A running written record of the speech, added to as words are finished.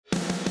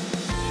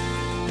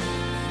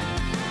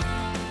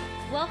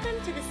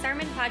Welcome to the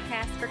Sermon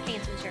Podcast for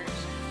Canton Church.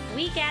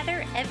 We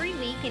gather every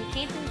week in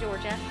Canton,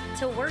 Georgia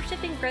to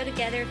worship and grow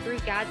together through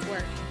God's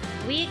Word.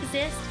 We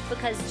exist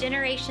because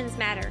generations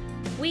matter.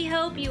 We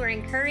hope you are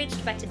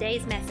encouraged by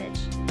today's message.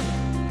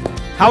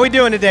 How we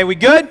doing today? We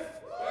good?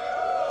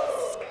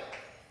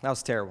 That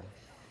was terrible.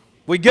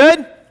 We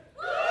good?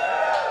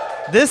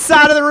 This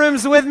side of the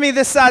room's with me,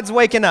 this side's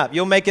waking up.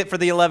 You'll make it for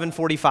the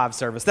 11:45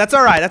 service. That's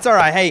all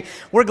right. Hey,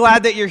 we're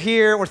glad that you're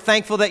here. We're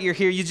thankful that you're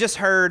here. You just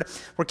heard,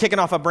 we're kicking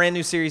off a brand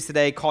new series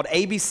today called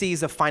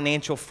ABCs of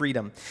Financial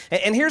Freedom.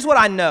 And here's what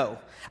I know.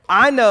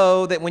 I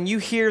know that when you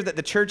hear that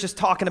the church is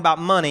talking about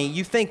money,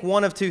 you think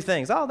one of two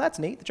things. Oh, that's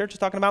neat. The church is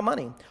talking about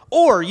money.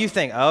 Or you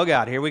think, oh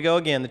God, here we go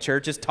again. The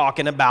church is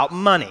talking about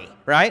money,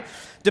 right?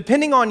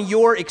 Depending on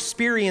your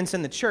experience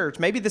in the church,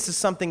 maybe this is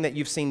something that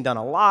you've seen done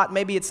a lot.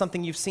 Maybe it's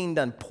something you've seen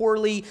done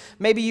poorly.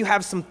 Maybe you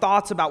have some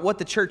thoughts about what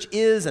the church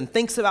is and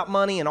thinks about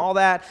money and all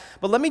that.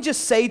 But let me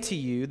just say to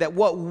you that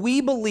what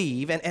we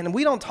believe, and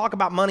we don't talk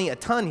about money a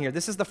ton here.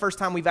 This is the first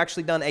time we've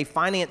actually done a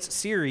finance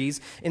series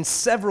in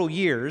several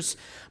years.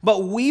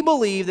 But we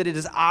believe that it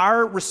is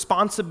our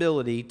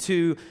responsibility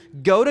to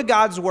go to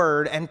God's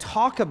Word and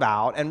talk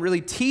about and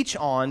really teach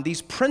on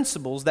these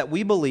principles that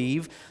we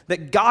believe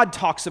that God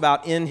talks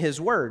about in His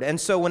Word.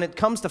 And so when it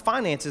comes to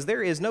finances,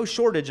 there is no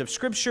shortage of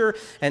scripture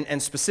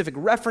and specific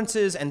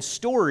references and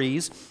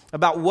stories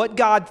about what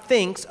God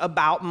thinks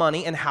about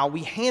money and how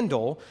we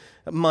handle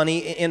money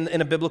in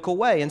a biblical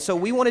way. And so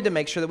we wanted to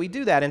make sure that we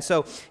do that. And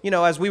so,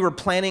 as we were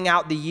planning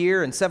out the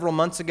year and several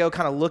months ago,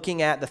 kind of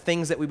looking at the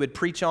things that we would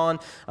preach on,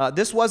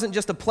 this wasn't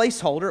just a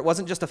placeholder. It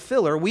wasn't just a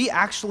filler. We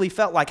actually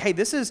felt like, hey,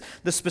 this is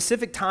the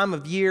specific time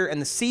of year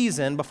and the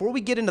season before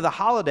we get into the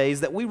holidays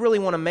that we really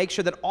want to make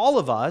sure that all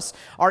of us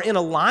are in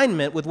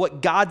alignment with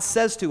what God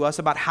says to us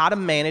about how to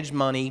manage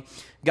money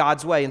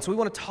God's way. And so we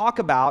want to talk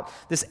about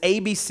this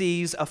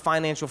ABCs of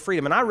financial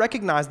freedom. And I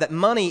recognize that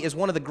money is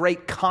one of the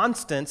great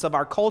constants of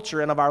our culture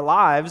and of our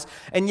lives,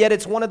 and yet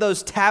it's one of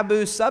those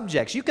taboo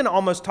subjects. You can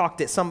almost talk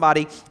to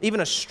somebody,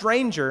 even a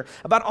stranger,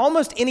 about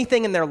almost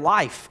anything in their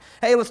life.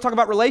 Hey, let's talk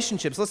about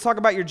relationships. Let's talk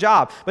about your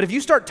job. But if you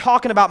start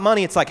talking about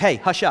money, it's like, hey,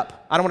 hush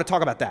up. I don't want to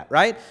talk about that,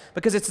 right?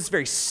 Because it's this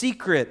very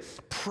secret,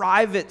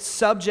 private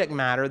subject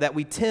matter that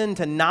we tend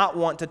to not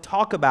want to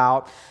talk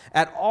about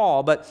at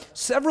all. But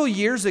several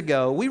years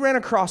ago, we ran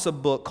across a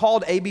book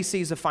called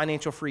ABCs of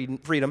Financial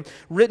Freedom,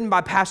 written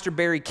by Pastor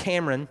Barry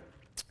Cameron,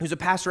 who's a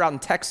pastor out in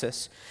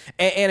Texas.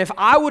 And if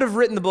I would have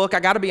written the book, I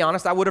got to be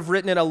honest, I would have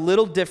written it a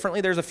little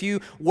differently. There's a few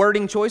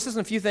wording choices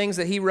and a few things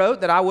that he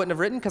wrote that I wouldn't have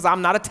written because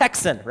I'm not a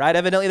Texan, right?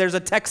 Evidently, there's a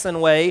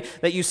Texan way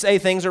that you say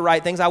things or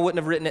write things. I wouldn't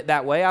have written it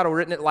that way. I'd have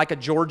written it like a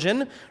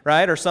Georgian,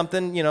 right? Or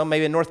something,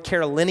 maybe a North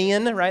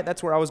Carolinian, right?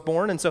 That's where I was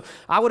born. And so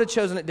I would have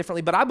chosen it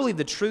differently. But I believe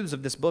the truths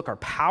of this book are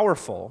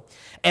powerful.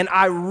 And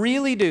I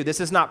really do. This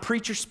is not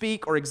preacher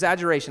speak or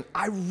exaggeration.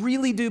 I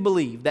really do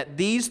believe that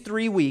these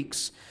 3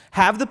 weeks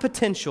have the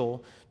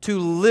potential to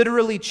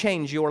literally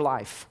change your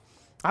life.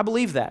 I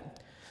believe that.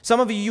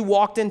 Some of you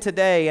walked in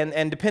today,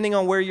 and depending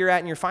on where you're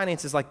at in your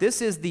finances, like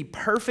this is the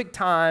perfect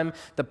time,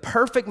 the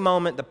perfect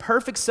moment, the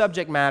perfect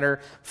subject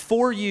matter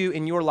for you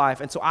in your life.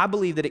 And so I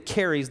believe that it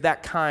carries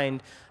that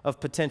kind of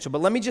potential.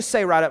 But let me just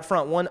say right up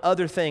front one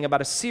other thing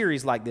about a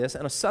series like this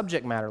and a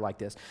subject matter like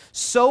this.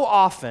 So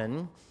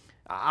often,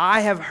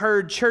 I have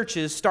heard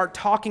churches start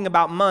talking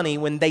about money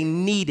when they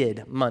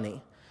needed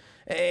money.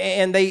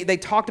 And they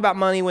talked about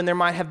money when there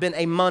might have been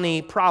a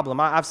money problem.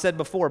 I've said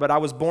before, but I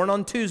was born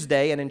on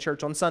Tuesday and in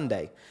church on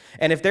Sunday.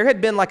 And if there had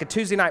been like a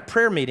Tuesday night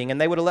prayer meeting and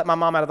they would have let my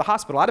mom out of the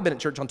hospital, I'd have been at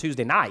church on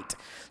Tuesday night.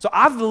 So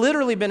I've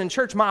literally been in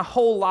church my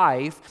whole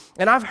life,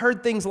 and I've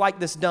heard things like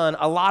this done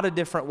a lot of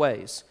different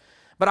ways.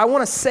 But I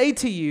want to say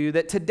to you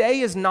that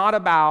today is not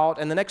about,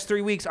 and the next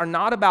 3 weeks are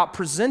not about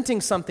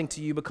presenting something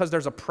to you because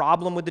there's a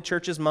problem with the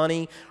church's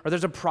money, or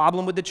there's a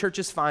problem with the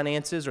church's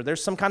finances, or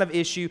there's some kind of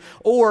issue,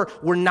 or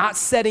we're not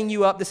setting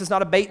you up. This is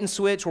not a bait and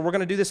switch where we're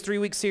going to do this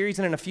 3-week series,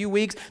 and in a few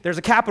weeks, there's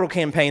a capital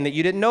campaign that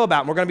you didn't know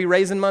about, and we're going to be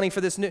raising money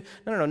for this new.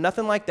 No,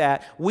 nothing like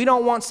that. We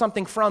don't want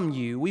something from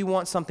you. We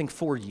want something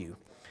for you.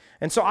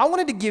 And so I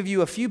wanted to give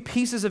you a few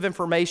pieces of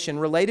information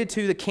related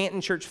to the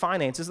Canton Church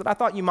finances that I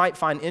thought you might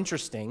find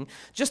interesting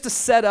just to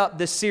set up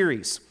this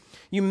series.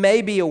 You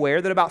may be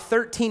aware that about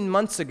 13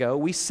 months ago,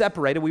 we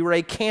separated. We were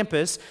a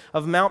campus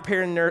of Mount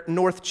Perry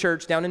North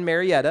Church down in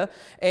Marietta,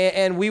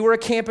 and we were a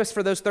campus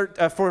for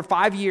for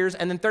 5 years,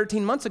 and then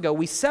 13 months ago,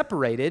 we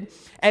separated,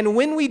 and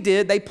when we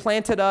did, they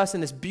planted us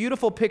in this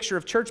beautiful picture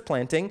of church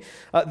planting.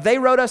 They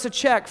wrote us a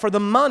check for the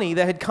money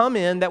that had come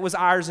in that was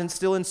ours and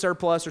still in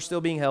surplus or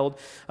still being held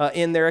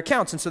in their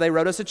accounts, and so they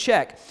wrote us a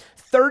check.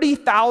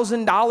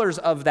 $30,000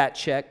 of that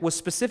check was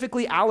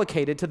specifically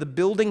allocated to the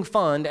building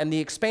fund and the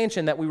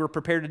expansion that we were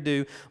prepared to do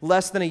do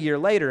less than a year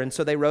later. And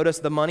so they wrote us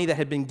the money that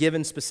had been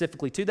given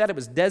specifically to that. It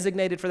was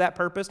designated for that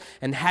purpose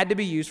and had to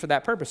be used for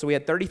that purpose. So we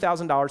had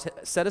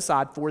 $30,000 set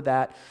aside for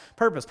that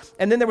purpose.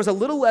 And then there was a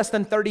little less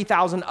than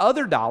 $30,000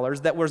 other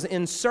dollars that was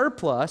in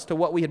surplus to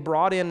what we had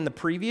brought in the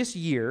previous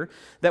year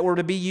that were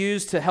to be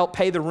used to help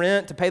pay the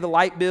rent, to pay the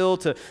light bill,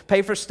 to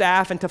pay for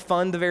staff, and to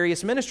fund the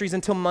various ministries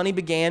until money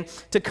began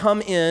to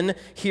come in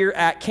here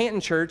at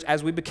Canton Church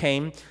as we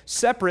became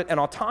separate and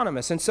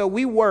autonomous. And so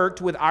we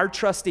worked with our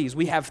trustees.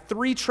 We have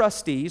 3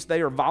 trustees.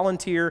 They are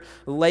volunteer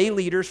lay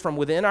leaders from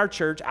within our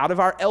church, out of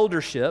our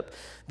eldership.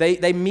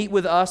 They meet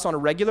with us on a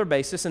regular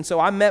basis. And so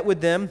I met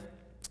with them,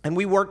 and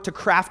we worked to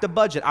craft a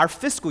budget. Our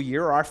fiscal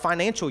year, or our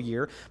financial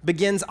year,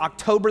 begins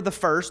October the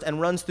 1st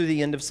and runs through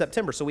the end of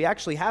September. So we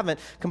actually haven't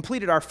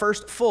completed our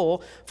first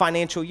full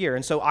financial year.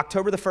 And so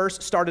October the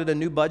 1st started a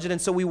new budget. And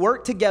so we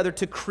worked together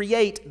to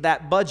create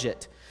that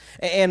budget.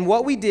 And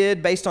what we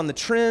did based on the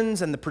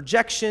trends and the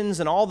projections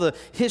and all the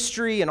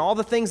history and all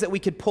the things that we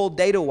could pull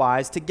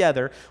data-wise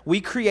together,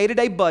 we created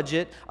a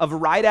budget of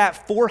right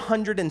at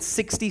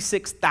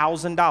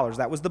 $466,000.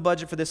 That was the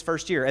budget for this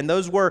first year. And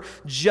those were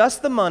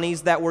just the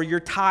monies that were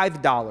your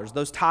tithe dollars,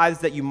 those tithes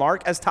that you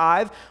mark as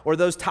tithe or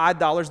those tithe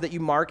dollars that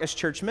you mark as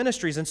church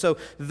ministries. And so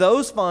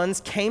those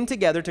funds came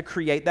together to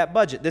create that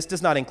budget. This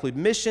does not include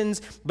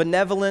missions,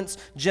 benevolence,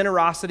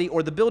 generosity,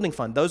 or the building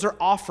fund. Those are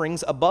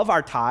offerings above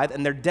our tithe,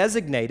 and they're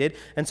designated.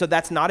 And so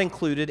that's not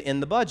included in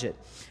the budget.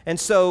 And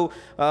so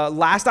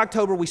last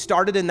October, we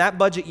started in that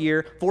budget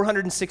year,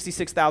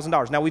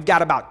 $466,000. Now, we've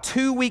got about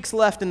 2 weeks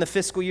left in the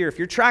fiscal year. If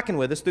you're tracking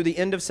with us through the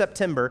end of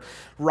September,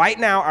 right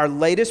now, our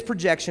latest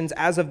projections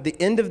as of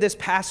the end of this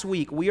past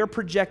week, we are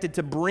projected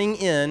to bring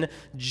in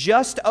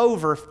just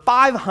over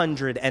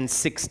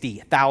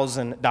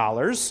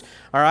 $560,000,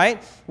 all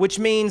right? Which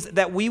means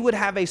that we would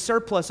have a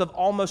surplus of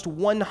almost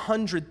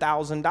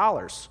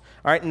 $100,000.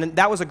 All right, and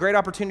that was a great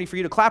opportunity for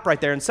you to clap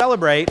right there and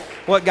celebrate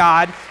what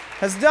God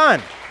has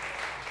done.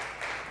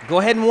 Go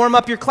ahead and warm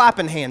up your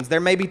clapping hands.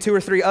 There may be 2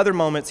 or 3 other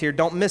moments here.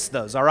 Don't miss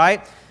those, all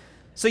right?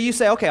 So you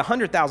say, okay,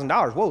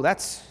 $100,000. Whoa,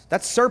 that's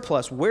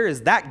surplus. Where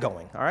is that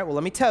going? All right, well,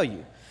 let me tell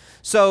you.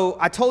 So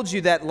I told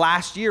you that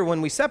last year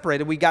when we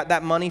separated, we got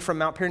that money from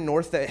Mount Perry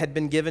North that had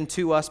been given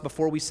to us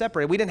before we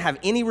separated. We didn't have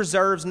any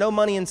reserves, no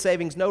money in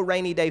savings, no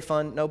rainy day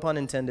fund, no pun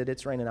intended.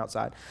 It's raining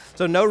outside.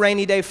 So no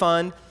rainy day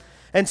fund.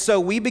 And so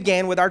we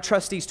began with our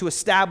trustees to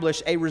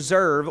establish a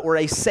reserve or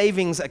a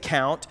savings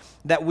account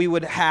that we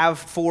would have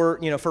for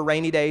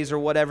rainy days or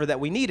whatever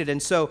that we needed.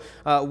 And so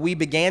we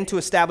began to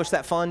establish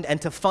that fund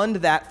and to fund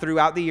that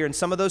throughout the year. And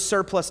some of those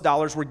surplus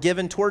dollars were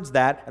given towards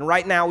that. And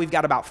right now we've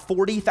got about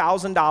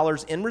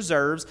 $40,000 in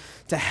reserves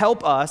to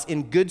help us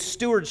in good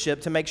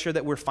stewardship to make sure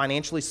that we're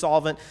financially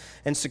solvent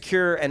and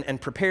secure and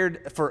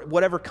prepared for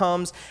whatever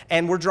comes.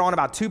 And we're drawing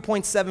about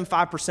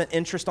 2.75%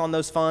 interest on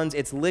those funds.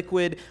 It's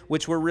liquid,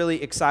 which we're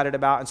really excited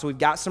about. And so we've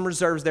got some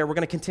reserves there. We're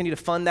going to continue to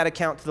fund that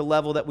account to the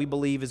level that we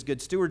believe is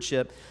good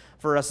stewardship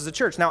for us as a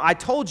church. Now, I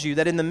told you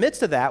that in the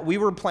midst of that, we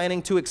were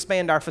planning to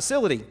expand our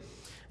facility.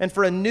 And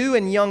for a new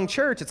and young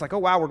church, it's like, oh,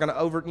 wow, we're going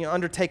to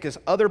undertake this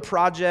other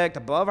project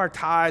above our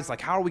tithes.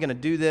 Like, how are we going to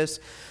do this?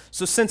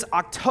 So since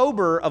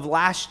October of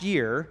last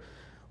year,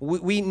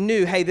 we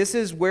knew, hey, this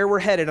is where we're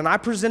headed. And I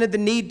presented the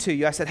need to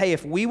you. I said, hey,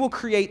 if we will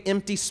create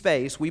empty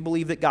space, we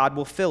believe that God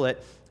will fill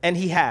it. And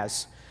he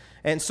has.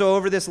 And so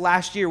over this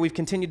last year, we've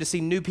continued to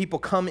see new people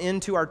come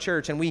into our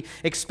church, and we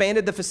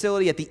expanded the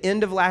facility at the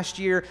end of last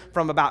year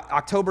from about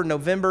October,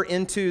 November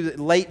into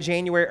late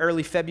January,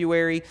 early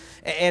February.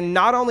 And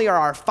not only are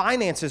our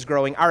finances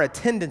growing, our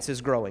attendance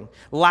is growing.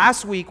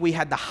 Last week, we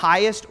had the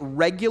highest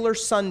regular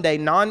Sunday,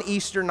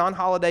 non-Easter,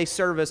 non-holiday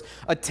service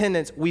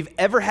attendance we've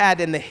ever had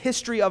in the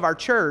history of our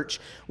church,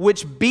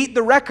 which beat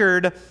the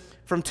record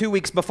from 2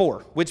 weeks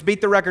before, which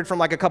beat the record from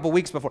like a couple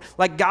weeks before.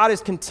 Like, God is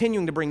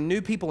continuing to bring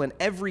new people in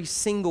every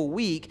single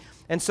week.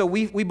 And so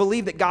we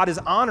believe that God is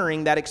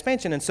honoring that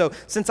expansion. And so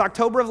since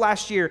October of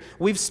last year,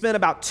 we've spent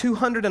about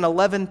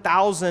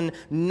 $211,000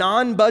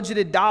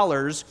 non-budgeted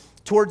dollars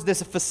towards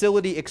this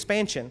facility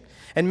expansion.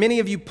 And many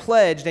of you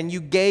pledged and you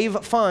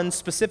gave funds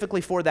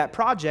specifically for that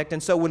project.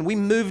 And so when we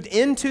moved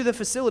into the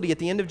facility at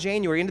the end of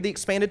January, into the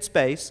expanded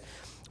space,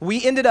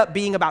 we ended up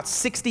being about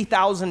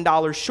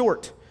 $60,000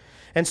 short.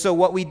 And so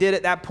what we did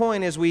at that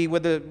point is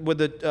with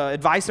the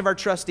advice of our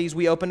trustees,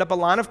 we opened up a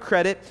line of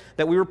credit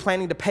that we were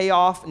planning to pay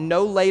off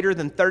no later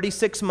than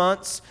 36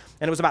 months.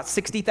 And it was about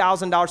 $60,000,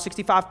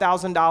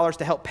 $65,000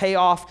 to help pay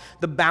off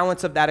the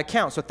balance of that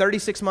account. So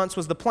 36 months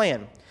was the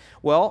plan.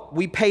 Well,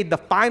 we paid the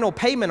final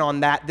payment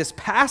on that this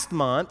past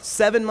month,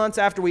 7 months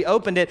after we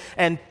opened it,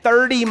 and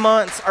 30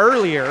 months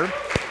earlier.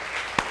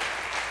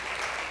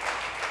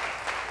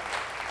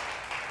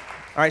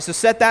 All right, so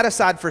set that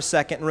aside for a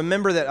second.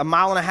 Remember that a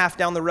mile and a half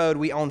down the road,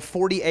 we own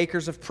 40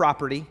 acres of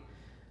property,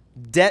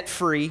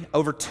 debt-free,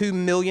 over $2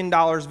 million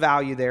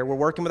value there. We're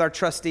working with our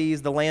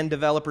trustees, the land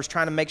developers,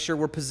 trying to make sure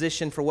we're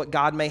positioned for what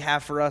God may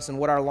have for us and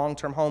what our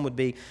long-term home would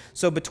be.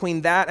 So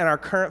between that and our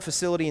current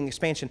facility and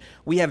expansion,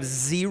 we have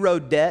zero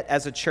debt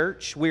as a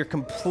church. We're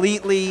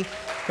completely,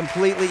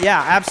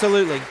 yeah,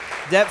 absolutely,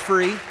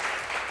 debt-free.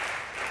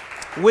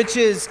 which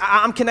is,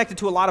 I'm connected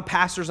to a lot of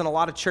pastors and a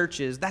lot of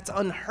churches. That's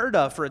unheard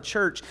of for a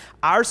church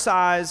our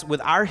size,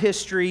 with our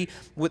history,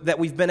 that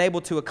we've been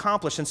able to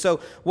accomplish. And so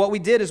what we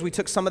did is we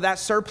took some of that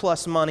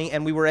surplus money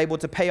and we were able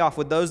to pay off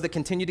with those that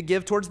continue to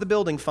give towards the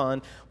building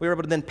fund. We were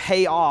able to then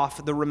pay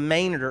off the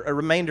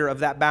remainder of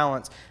that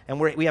balance, and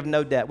we have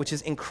no debt, which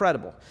is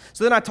incredible.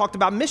 So then I talked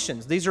about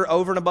missions. These are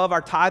over and above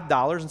our tithe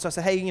dollars. And so I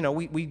said, hey,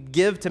 we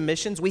give to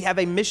missions. We have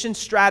a mission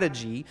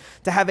strategy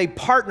to have a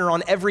partner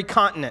on every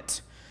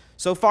continent.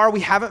 So far, we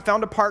haven't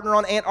found a partner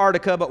on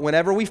Antarctica, but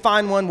whenever we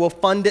find one, we'll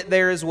fund it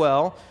there as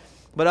well.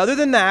 But other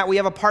than that, we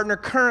have a partner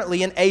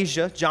currently in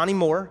Asia, Johnny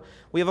Moore.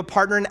 We have a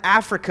partner in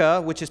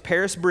Africa, which is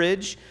Paris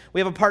Bridge.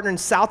 We have a partner in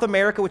South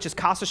America, which is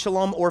Casa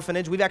Shalom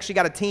Orphanage. We've actually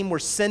got a team we're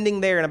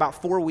sending there in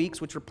about 4 weeks,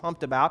 which we're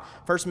pumped about.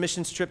 First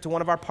missions trip to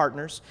one of our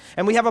partners.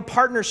 And we have a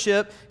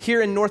partnership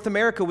here in North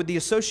America with the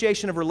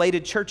Association of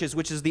Related Churches,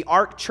 which is the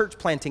ARC Church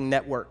Planting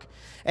Network.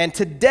 And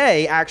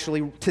today,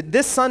 actually, to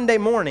this Sunday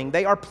morning,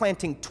 they are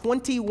planting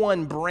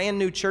 21 brand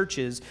new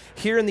churches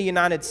here in the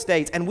United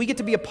States. And we get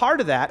to be a part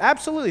of that,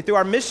 absolutely, through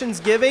our missions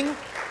giving.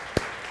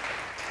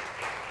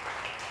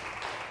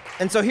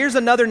 And so here's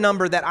another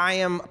number that I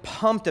am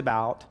pumped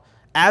about.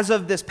 As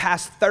of this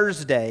past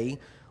Thursday,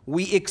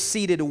 we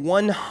exceeded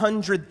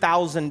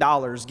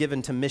 $100,000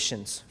 given to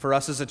missions for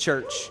us as a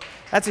church.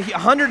 That's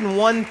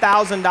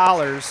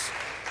 $101,000.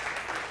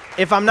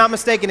 If I'm not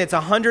mistaken, it's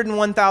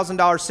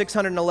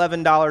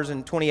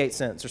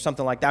 $101,611.28 or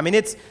something like that. I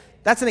mean,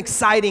 that's an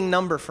exciting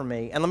number for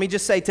me. And let me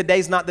just say,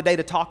 today's not the day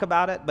to talk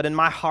about it, but in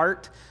my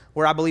heart,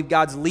 where I believe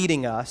God's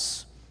leading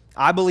us,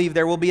 I believe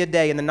there will be a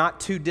day in the not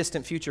too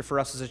distant future for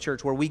us as a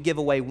church where we give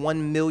away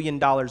 $1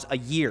 million a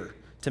year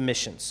to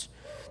missions.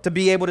 To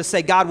be able to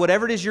say, God,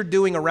 whatever it is you're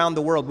doing around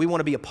the world, we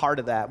want to be a part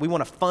of that. We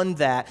want to fund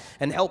that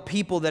and help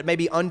people that may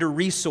be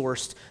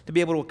under-resourced to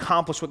be able to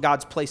accomplish what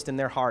God's placed in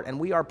their heart. And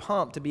we are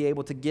pumped to be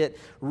able to get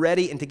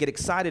ready and to get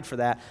excited for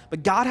that.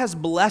 But God has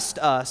blessed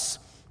us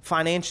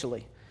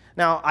financially.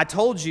 Now, I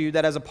told you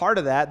that as a part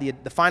of that, the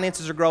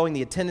finances are growing,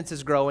 the attendance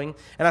is growing.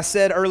 And I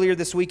said earlier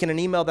this week in an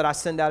email that I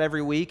send out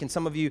every week, and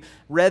some of you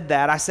read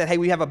that, I said, hey,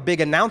 we have a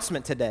big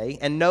announcement today.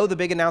 And no, the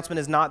big announcement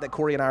is not that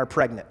Corey and I are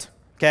pregnant,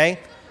 okay?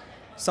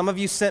 Some of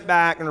you sent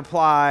back and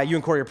reply, you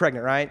and Corey are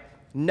pregnant, right?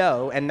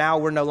 No, and now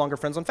we're no longer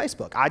friends on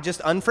Facebook. I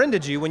just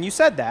unfriended you when you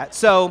said that.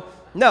 So,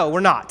 no,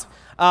 we're not.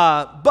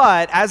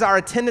 But as our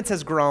attendance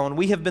has grown,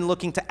 we have been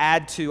looking to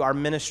add to our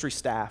ministry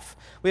staff.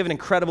 We have an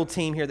incredible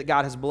team here that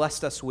God has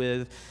blessed us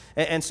with.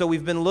 And so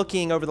we've been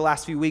looking over the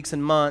last few weeks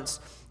and months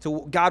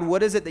to, God,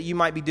 what is it that you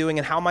might be doing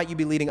and how might you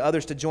be leading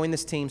others to join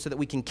this team so that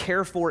we can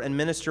care for and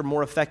minister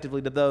more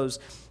effectively to those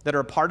that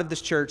are a part of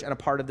this church and a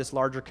part of this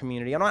larger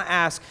community. I want to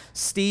ask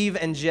Steve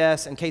and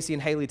Jess and Casey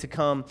and Haley to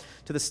come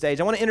to the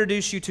stage. I want to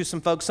introduce you to some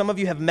folks. Some of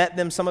you have met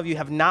them, some of you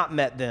have not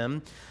met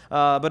them.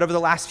 But over the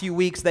last few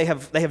weeks, they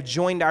have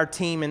joined our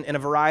team in a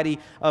variety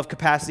of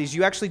capacities.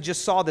 You actually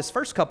just saw this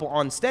first couple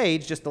on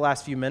stage just the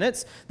last few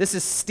minutes. This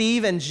is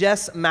Steve and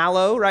Jess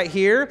Mallow right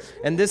here.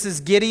 And this is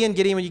Gideon.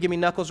 Gideon, will you give me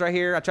knuckles right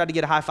here? I tried to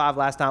get a high five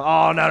last time.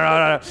 Oh,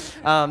 no.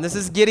 This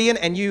is Gideon,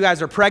 and you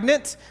guys are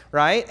pregnant,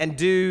 right? And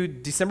due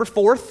December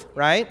 4th,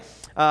 right?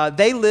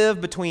 They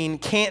live between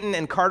Canton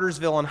and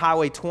Cartersville on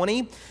Highway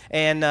 20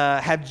 and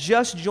have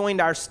just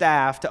joined our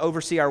staff to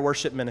oversee our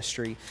worship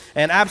ministry.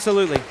 And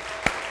absolutely,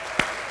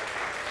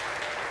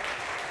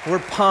 we're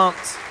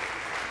pumped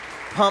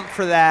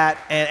for that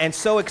and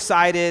so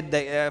excited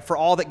that, for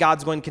all that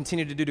God's going to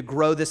continue to do to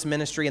grow this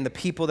ministry and the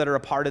people that are a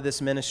part of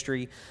this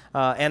ministry.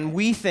 And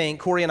we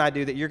think, Corey and I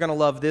do, that you're going to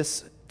love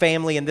this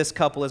family and this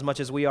couple as much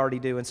as we already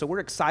do. And so we're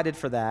excited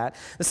for that.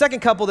 The second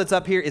couple that's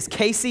up here is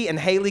Casey and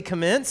Haley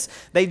Commence.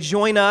 They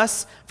join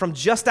us from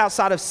just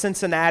outside of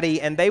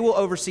Cincinnati, and they will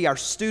oversee our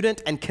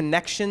student and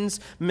connections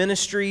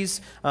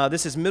ministries.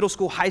 This is middle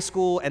school, high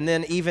school, and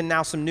then even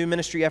now some new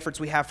ministry efforts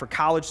we have for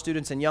college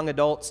students and young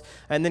adults.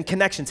 And then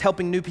connections,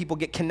 helping new people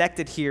get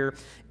connected here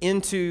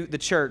into the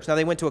church. Now,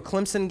 they went to a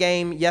Clemson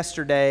game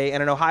yesterday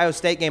and an Ohio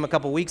State game a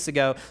couple weeks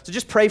ago. So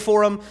just pray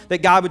for them,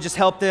 that God would just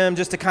help them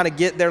just to kind of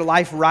get their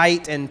life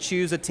right and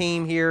choose a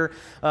team here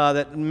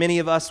that many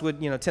of us would,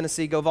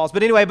 Tennessee, go Vols.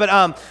 But anyway,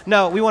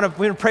 no, we want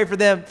to pray for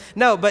them.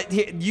 No, but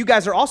you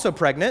guys are also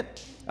pregnant,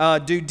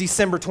 due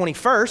December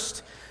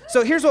 21st.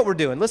 So here's what we're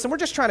doing. Listen, we're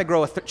just trying to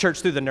grow a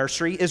church through the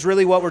nursery is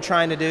really what we're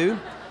trying to do.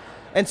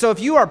 And so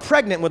if you are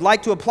pregnant and would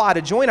like to apply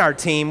to join our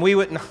team, we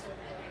would, no,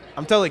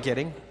 I'm totally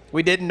kidding.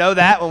 We didn't know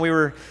that when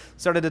we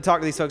started to talk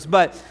to these folks.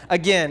 But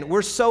again,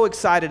 we're so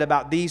excited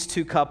about these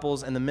two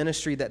couples and the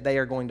ministry that they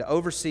are going to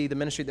oversee, the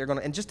ministry they're going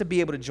to, and just to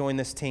be able to join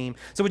this team.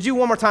 So would you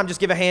one more time just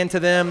give a hand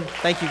to them?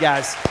 Thank you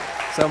guys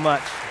so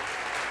much.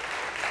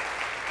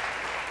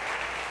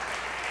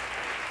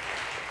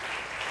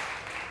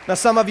 Now,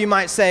 some of you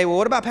might say, well,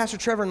 what about Pastor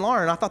Trevor and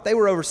Lauren? I thought they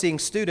were overseeing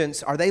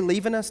students. Are they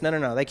leaving us?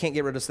 No. They can't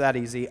get rid of us that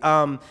easy.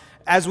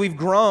 As we've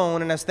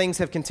grown and as things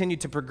have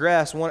continued to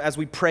progress, as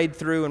we prayed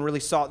through and really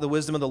sought the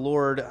wisdom of the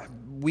Lord,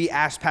 we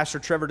asked Pastor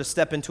Trevor to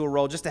step into a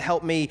role just to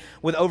help me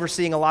with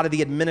overseeing a lot of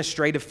the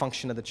administrative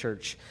function of the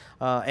church.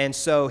 And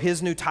so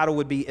his new title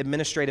would be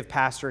administrative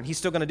pastor, and he's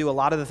still going to do a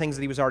lot of the things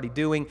that he was already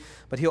doing,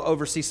 but he'll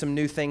oversee some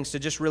new things to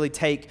just really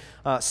take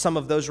some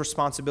of those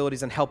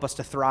responsibilities and help us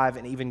to thrive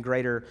in even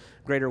greater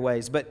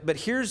ways. But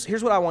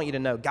here's what I want you to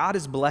know. God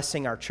is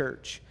blessing our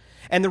church.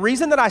 And the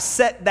reason that I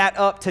set that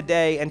up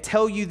today and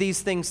tell you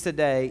these things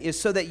today is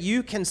so that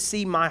you can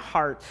see my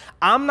heart.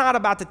 I'm not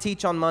about to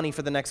teach on money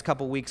for the next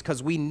couple weeks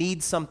because we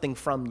need something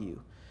from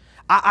you.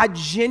 I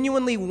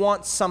genuinely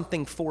want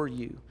something for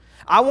you.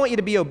 I want you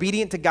to be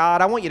obedient to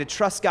God. I want you to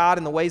trust God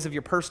in the ways of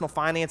your personal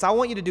finance. I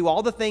want you to do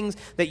all the things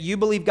that you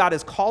believe God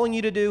is calling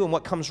you to do and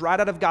what comes right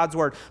out of God's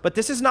word. But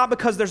this is not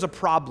because there's a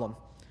problem.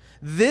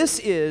 This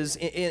is,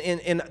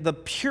 in the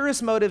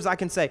purest motives I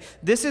can say,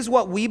 this is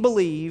what we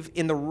believe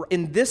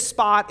in this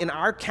spot in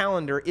our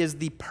calendar is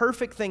the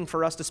perfect thing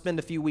for us to spend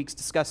a few weeks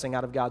discussing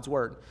out of God's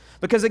word.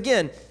 Because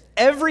again,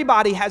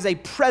 everybody has a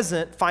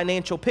present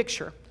financial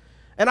picture.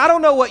 And I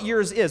don't know what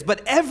yours is,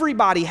 but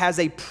everybody has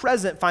a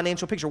present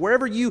financial picture.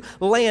 Wherever you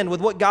land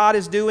with what God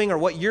is doing or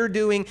what you're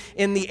doing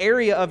in the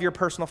area of your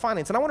personal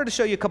finance. And I wanted to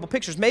show you a couple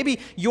pictures. Maybe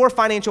your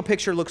financial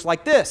picture looks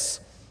like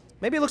this.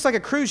 Maybe it looks like a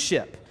cruise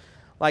ship.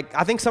 Like,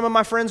 I think some of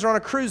my friends are on a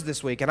cruise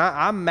this week, and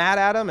I'm mad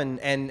at them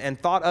and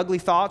thought ugly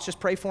thoughts. Just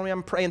pray for me.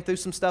 I'm praying through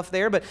some stuff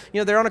there. But,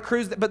 they're on a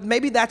cruise. But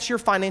maybe that's your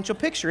financial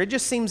picture. It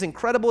just seems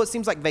incredible. It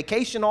seems like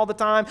vacation all the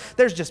time.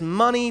 There's just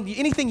money.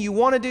 Anything you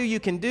want to do, you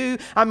can do.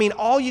 I mean,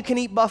 all you can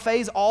eat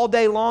buffets all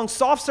day long.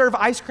 Soft serve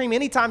ice cream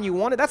anytime you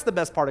want it. That's the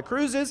best part of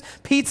cruises.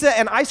 Pizza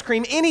and ice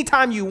cream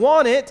anytime you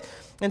want it.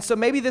 And so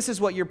maybe this is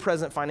what your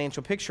present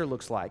financial picture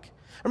looks like.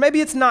 Or maybe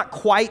it's not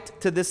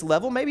quite to this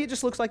level. Maybe it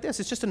just looks like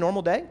this. It's just a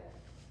normal day.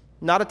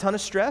 Not a ton of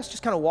stress,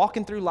 just kind of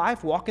walking through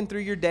life, walking through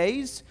your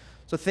days.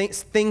 So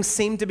things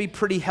seem to be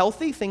pretty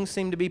healthy. Things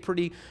seem to be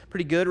pretty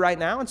good right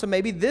now. And so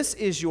maybe this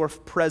is your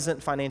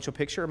present financial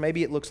picture. Or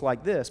maybe it looks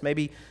like this.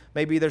 Maybe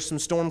there's some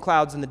storm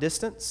clouds in the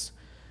distance.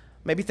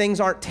 Maybe things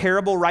aren't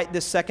terrible right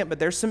this second, but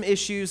there's some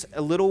issues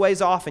a little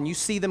ways off, and you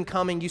see them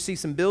coming. You see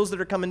some bills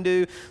that are coming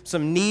due,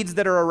 some needs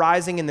that are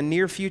arising in the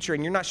near future,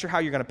 and you're not sure how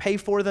you're going to pay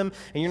for them,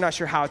 and you're not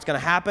sure how it's going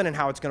to happen and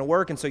how it's going to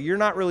work, and so you're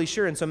not really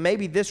sure. And so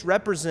maybe this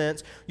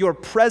represents your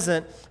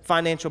present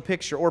financial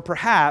picture, or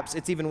perhaps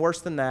it's even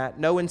worse than that.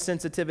 No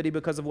insensitivity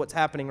because of what's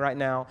happening right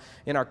now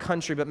in our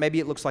country, but maybe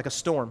it looks like a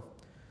storm.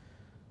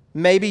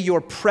 Maybe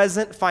your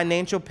present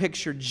financial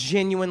picture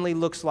genuinely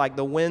looks like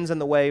the winds and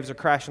the waves are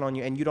crashing on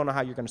you and you don't know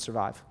how you're going to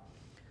survive.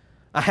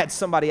 I had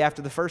somebody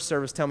after the first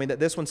service tell me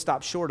that this one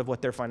stopped short of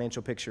what their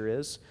financial picture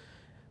is.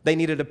 They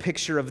needed a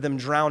picture of them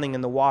drowning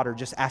in the water,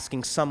 just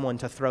asking someone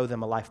to throw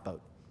them a lifeboat.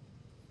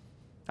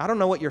 I don't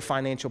know what your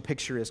financial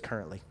picture is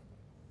currently.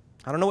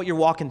 I don't know what you're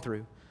walking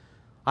through.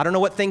 I don't know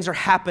what things are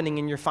happening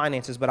in your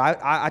finances, but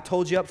I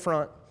told you up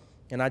front,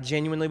 and I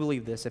genuinely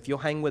believe this, if you'll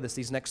hang with us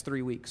these next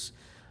 3 weeks,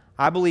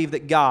 I believe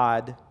that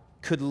God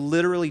could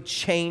literally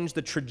change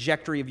the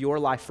trajectory of your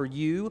life for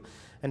you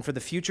and for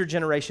the future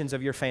generations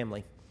of your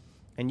family,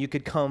 and you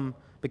could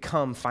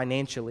become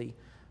financially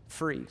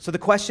free. So the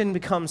question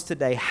becomes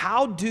today,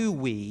 how do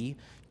we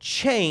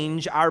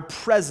change our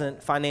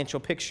present financial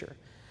picture?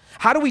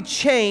 How do we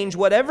change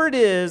whatever it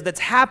is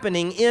that's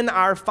happening in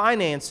our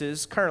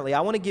finances currently?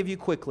 I want to give you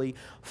quickly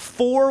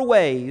 4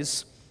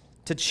 ways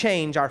to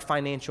change our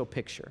financial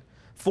picture.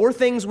 4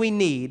 things we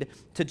need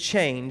to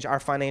change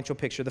our financial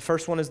picture. The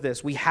first one is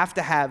this. We have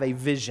to have a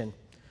vision.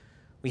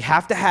 We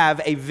have to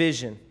have a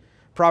vision.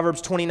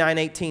 Proverbs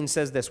 29:18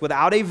 says this,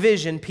 without a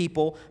vision,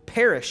 people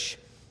perish.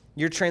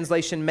 Your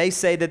translation may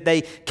say that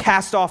they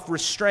cast off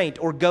restraint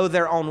or go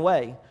their own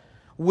way.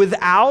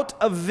 Without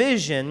a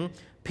vision,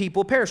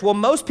 people perish. Well,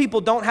 most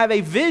people don't have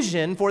a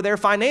vision for their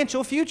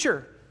financial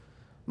future.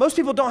 Most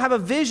people don't have a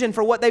vision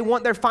for what they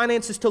want their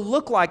finances to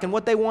look like and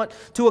what they want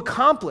to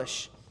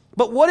accomplish.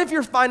 But what if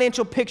your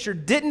financial picture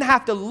didn't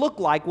have to look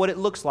like what it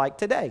looks like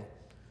today?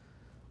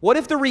 What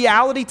if the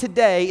reality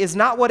today is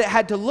not what it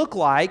had to look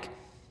like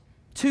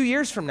 2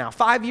 years from now,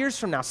 5 years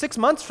from now, 6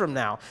 months from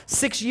now,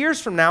 6 years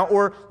from now,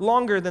 or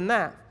longer than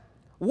that?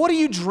 What do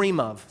you dream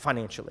of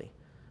financially?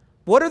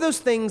 What are those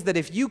things that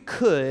if you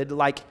could,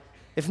 like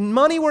if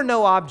money were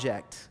no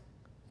object,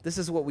 this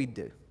is what we'd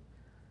do.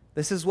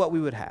 This is what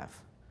we would have.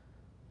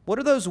 What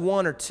are those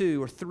 1 or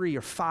 2 or 3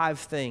 or 5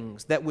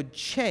 things that would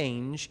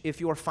change if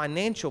your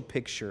financial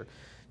picture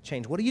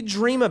changed? What do you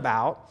dream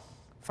about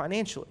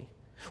financially?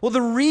 Well,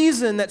 the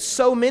reason that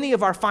so many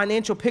of our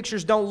financial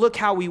pictures don't look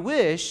how we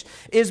wish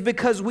is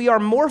because we are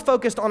more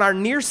focused on our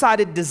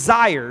nearsighted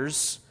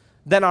desires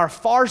than our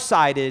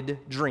farsighted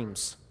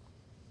dreams.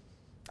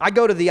 I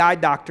go to the eye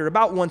doctor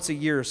about once a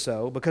year or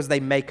so because they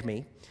make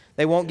me.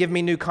 They won't give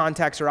me new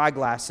contacts or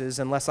eyeglasses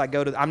unless I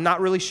go to, I'm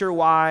not really sure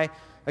why.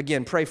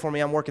 Again, pray for me,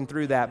 I'm working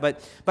through that. But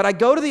I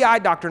go to the eye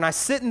doctor and I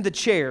sit in the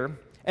chair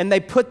and they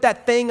put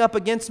that thing up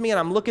against me and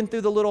I'm looking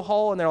through the little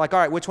hole and they're like, all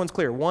right, which one's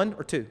clear, 1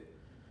 or 2?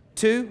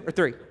 2 or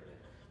 3?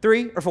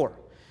 3 or 4?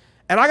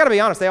 And I gotta be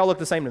honest, they all look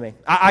the same to me.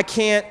 I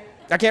can't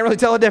really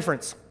tell a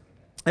difference.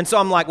 And so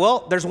I'm like,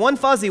 well, there's one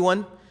fuzzy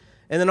one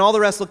And then all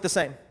the rest look the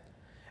same.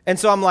 And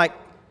so I'm like,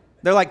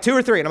 they're like 2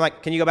 or 3. And I'm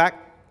like, can you go back?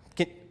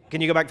 Can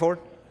you go back forward?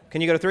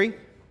 Can you go to 3?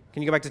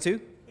 Can you go back to 2?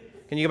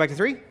 Can you go back to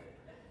 3?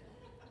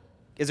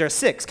 Is there a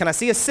 6? Can I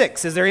see a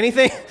 6? Is there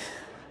anything?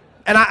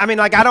 And I mean,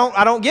 like, I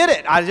don't get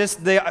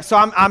it. So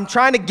I'm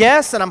trying to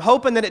guess, and I'm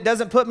hoping that it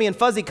doesn't put me in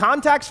fuzzy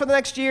contacts for the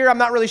next year. I'm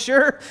not really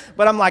sure.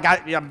 But I'm like,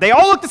 they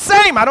all look the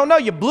same. I don't know.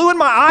 You blew in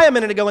my eye a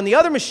minute ago in the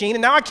other machine,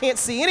 and now I can't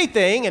see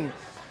anything. And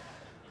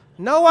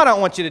no, I don't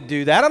want you to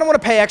do that. I don't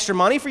want to pay extra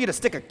money for you to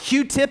stick a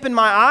Q-tip in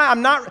my eye.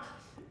 I'm not.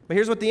 But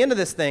here's what the end of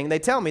this thing, they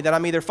tell me that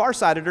I'm either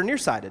farsighted or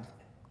nearsighted,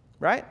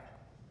 right?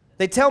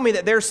 They tell me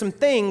that there's some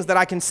things that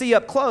I can see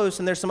up close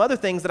and there's some other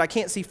things that I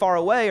can't see far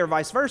away or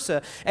vice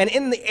versa. And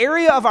in the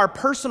area of our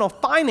personal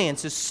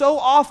finances, so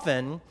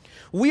often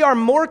we are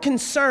more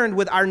concerned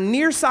with our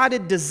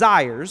nearsighted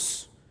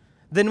desires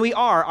than we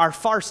are our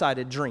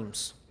farsighted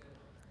dreams.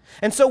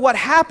 And so what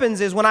happens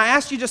is when I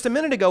asked you just a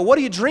minute ago, what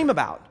do you dream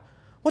about?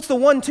 What's the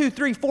 1, 2,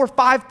 3, 4,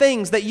 5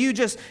 things that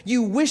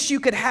you wish you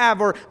could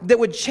have or that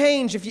would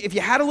change if you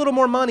had a little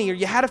more money or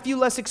you had a few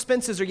less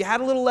expenses or you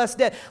had a little less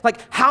debt? Like,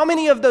 how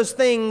many of those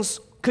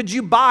things could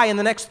you buy in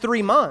the next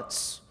 3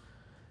 months?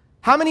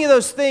 How many of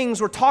those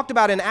things were talked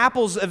about in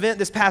Apple's event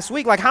this past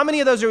week? Like, how many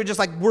of those are just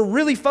like, we're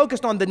really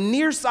focused on the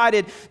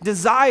nearsighted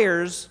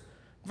desires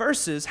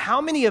versus how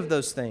many of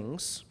those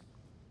things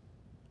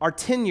are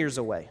 10 years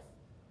away,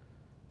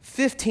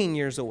 15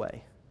 years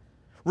away?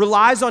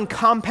 Relies on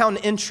compound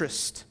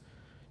interest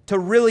to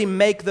really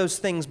make those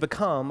things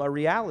become a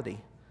reality.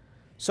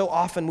 So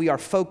often we are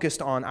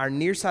focused on our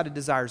nearsighted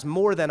desires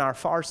more than our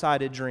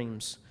farsighted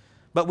dreams.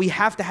 But we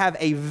have to have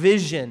a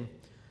vision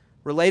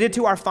related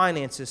to our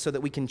finances so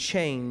that we can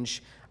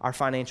change our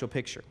financial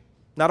picture.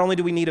 Not only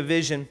do we need a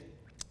vision,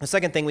 the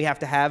second thing we have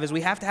to have is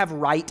we have to have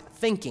right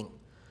thinking.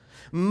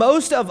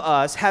 Most of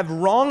us have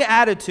wrong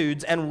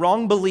attitudes and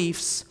wrong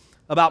beliefs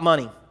about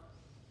money.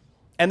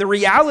 And the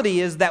reality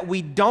is that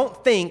we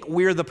don't think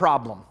we're the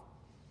problem.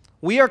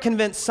 We are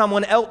convinced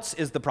someone else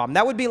is the problem.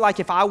 That would be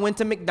like if I went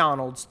to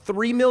McDonald's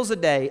 3 meals a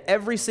day,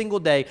 every single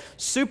day,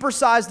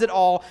 supersized it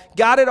all,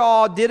 got it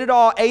all, did it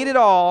all, ate it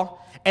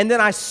all, and then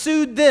I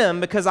sued them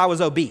because I was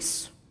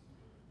obese.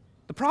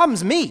 The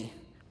problem's me.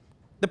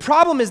 The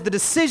problem is the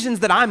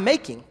decisions that I'm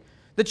making,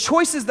 the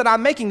choices that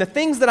I'm making, the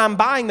things that I'm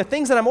buying, the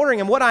things that I'm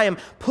ordering, and what I am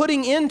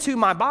putting into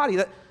my body.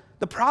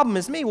 The problem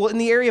is me. Well, in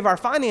the area of our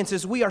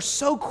finances, we are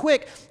so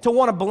quick to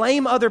want to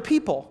blame other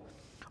people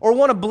or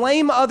want to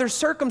blame other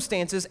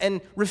circumstances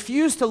and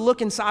refuse to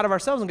look inside of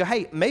ourselves and go,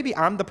 hey, maybe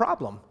I'm the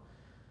problem.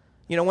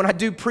 You know, when I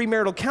do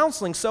premarital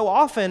counseling, so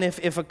often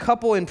if a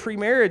couple in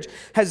premarriage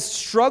has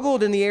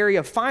struggled in the area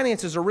of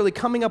finances or really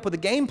coming up with a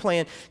game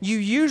plan, you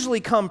usually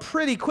come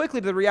pretty quickly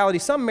to the reality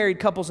some married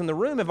couples in the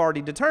room have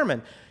already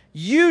determined.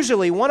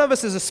 Usually one of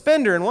us is a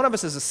spender and one of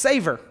us is a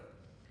saver.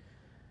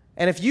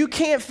 And if you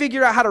can't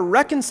figure out how to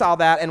reconcile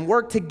that and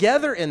work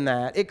together in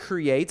that, it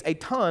creates a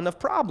ton of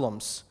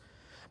problems.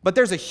 But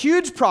there's a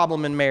huge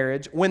problem in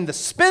marriage when the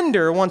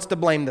spender wants to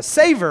blame the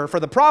saver for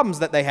the problems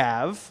that they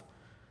have,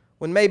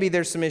 when maybe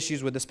there's some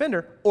issues with the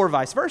spender, or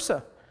vice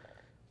versa.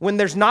 When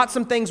there's not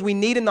some things we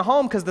need in the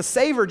home because the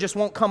saver just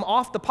won't come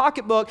off the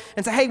pocketbook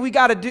and say, hey, we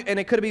got to do, and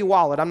it could be a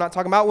wallet. I'm not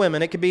talking about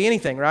women. It could be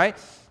anything, right?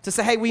 To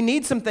say, hey, we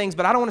need some things,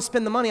 but I don't want to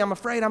spend the money. I'm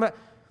afraid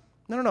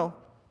No.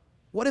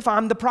 What if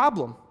I'm the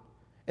problem?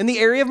 In the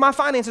area of my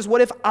finances,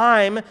 what if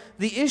I'm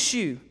the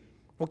issue?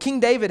 Well, King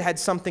David had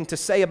something to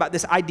say about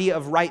this idea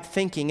of right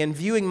thinking and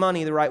viewing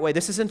money the right way.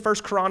 This is in 1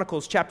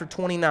 Chronicles chapter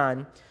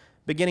 29,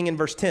 beginning in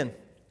verse 10.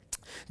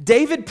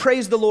 David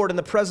praised the Lord in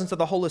the presence of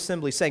the whole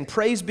assembly, saying,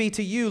 praise be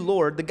to you,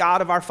 Lord, the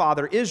God of our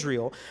father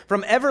Israel,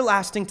 from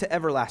everlasting to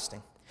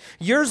everlasting.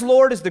 Yours,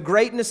 Lord, is the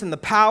greatness and the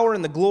power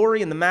and the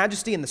glory and the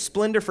majesty and the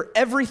splendor, for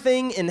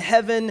everything in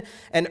heaven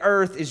and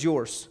earth is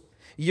yours.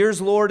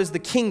 Yours, Lord, is the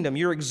kingdom.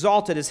 You're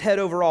exalted as head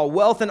over all.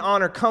 Wealth and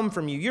honor come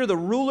from you. You're the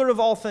ruler of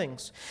all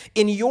things.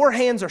 In your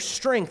hands are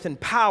strength and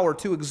power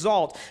to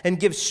exalt and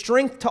give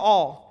strength to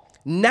all.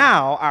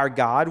 Now, our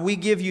God, we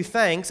give you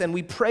thanks and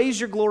we praise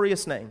your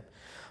glorious name.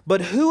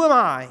 But who am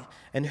I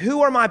and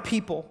who are my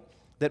people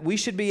that we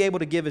should be able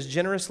to give as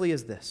generously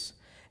as this?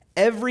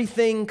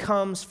 Everything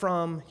comes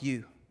from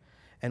you,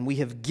 and we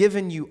have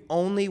given you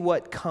only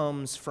what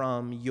comes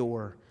from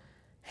your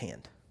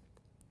hand.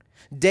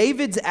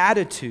 David's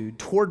attitude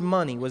toward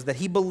money was that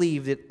he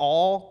believed it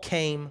all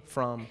came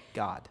from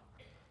God.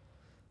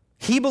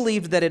 He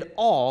believed that it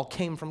all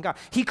came from God.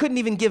 He couldn't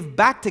even give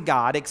back to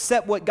God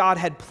except what God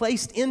had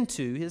placed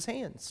into his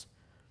hands.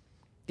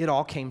 It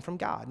all came from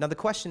God. Now the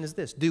question is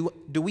this, do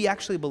we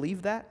actually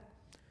believe that?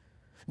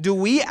 Do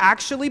we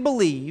actually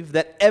believe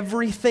that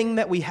everything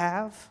that we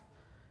have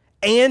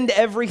and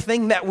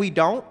everything that we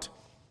don't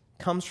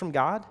comes from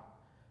God?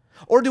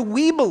 Or do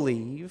we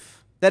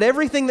believe that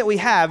everything that we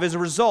have is a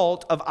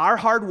result of our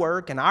hard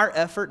work and our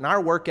effort and our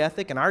work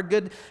ethic and our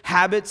good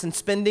habits and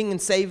spending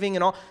and saving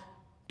and all?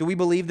 Do we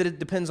believe that it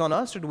depends on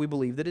us, or do we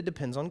believe that it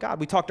depends on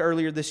God? We talked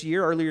earlier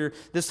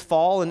this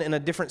fall in a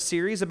different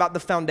series about the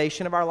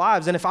foundation of our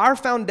lives. And if our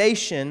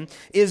foundation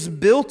is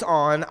built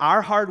on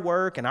our hard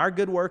work and our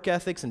good work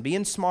ethics and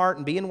being smart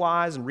and being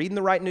wise and reading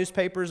the right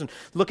newspapers and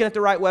looking at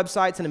the right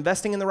websites and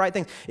investing in the right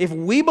things, if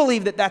we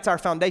believe that that's our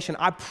foundation,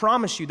 I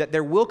promise you that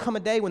there will come a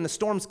day when the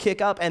storms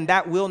kick up and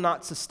that will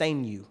not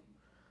sustain you.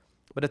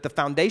 But if the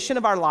foundation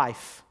of our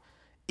life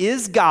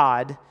is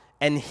God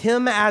and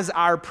Him as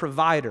our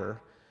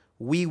provider,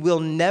 we will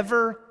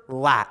never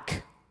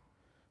lack.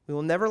 We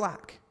will never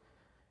lack.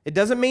 It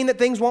doesn't mean that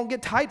things won't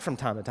get tight from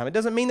time to time. It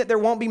doesn't mean that there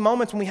won't be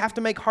moments when we have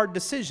to make hard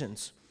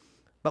decisions.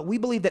 But we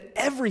believe that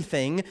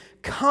everything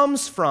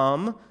comes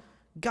from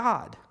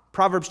God.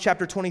 Proverbs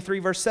chapter 23,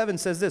 verse 7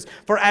 says this,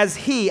 "For as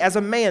a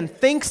man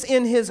thinks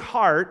in his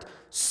heart,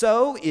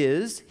 so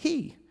is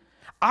he."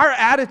 Our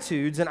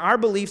attitudes and our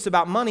beliefs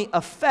about money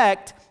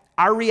affect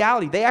our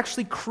reality. They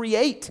actually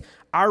create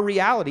our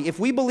reality. If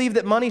we believe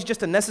that money is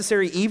just a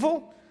necessary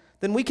evil,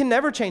 then we can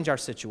never change our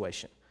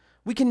situation.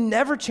 We can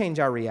never change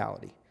our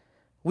reality.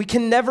 We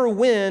can never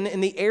win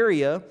in the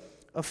area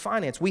of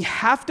finance. We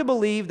have to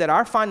believe that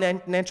our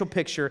financial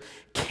picture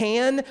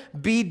can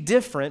be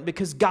different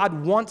because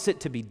God wants it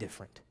to be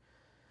different.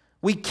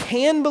 We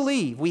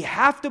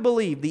have to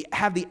believe,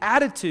 have the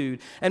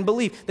attitude and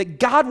belief that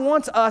God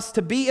wants us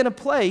to be in a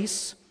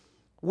place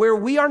where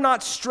we are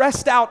not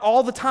stressed out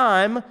all the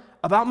time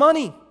about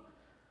money.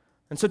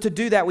 And so to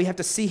do that, we have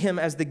to see Him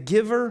as the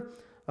giver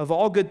of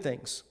all good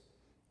things,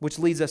 which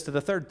leads us to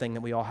the third thing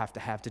that we all have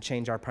to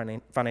change our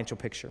financial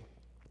picture.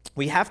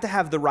 We have to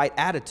have the right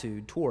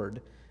attitude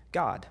toward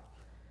God.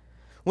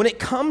 When it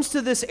comes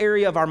to this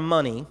area of our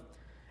money,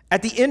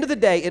 at the end of the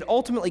day, it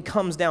ultimately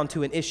comes down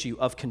to an issue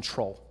of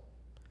control.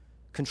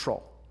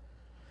 Control.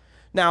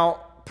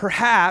 Now,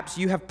 perhaps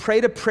you have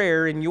prayed a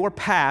prayer in your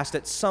past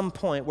at some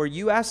point where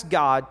you asked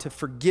God to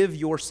forgive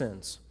your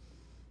sins.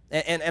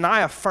 And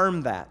I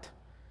affirm that.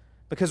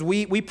 Because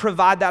we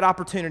provide that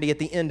opportunity at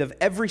the end of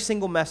every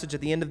single message,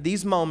 at the end of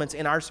these moments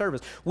in our service.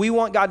 We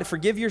want God to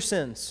forgive your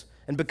sins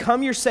and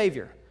become your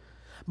Savior.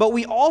 But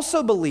we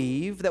also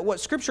believe that what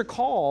Scripture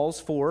calls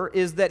for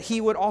is that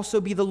He would also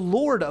be the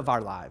Lord of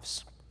our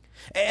lives.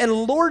 And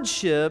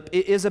lordship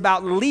is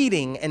about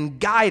leading and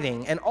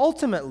guiding, and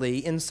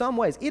ultimately, in some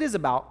ways, it is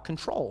about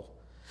control.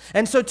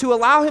 And so to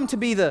allow Him to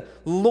be the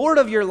Lord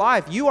of your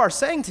life, you are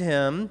saying to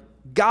Him,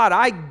 God,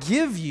 I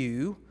give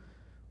you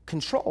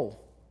control.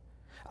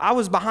 I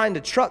was behind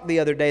a truck the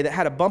other day that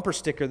had a bumper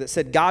sticker that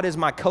said, God is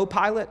my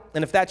co-pilot.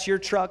 And if that's your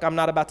truck, I'm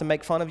not about to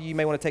make fun of you. You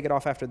may want to take it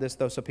off after this,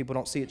 though, so people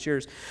don't see it's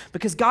yours.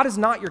 Because God is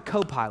not your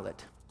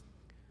co-pilot.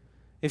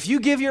 If you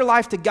give your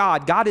life to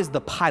God, God is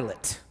the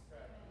pilot.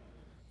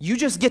 You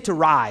just get to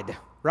ride,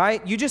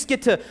 right? You just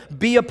get to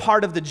be a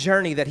part of the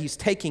journey that He's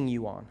taking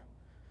you on.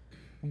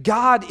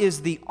 God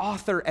is the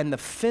author and the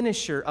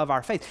finisher of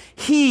our faith.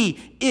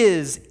 He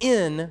is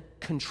in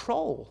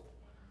control.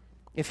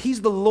 If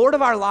He's the Lord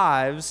of our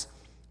lives,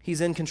 He's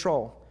in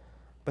control.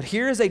 But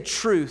here is a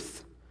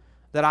truth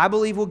that I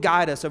believe will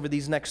guide us over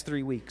these next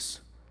 3 weeks.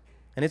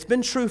 And it's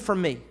been true for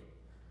me.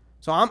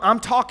 So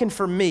I'm talking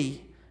for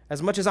me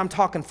as much as I'm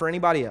talking for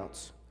anybody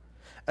else.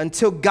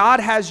 Until God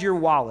has your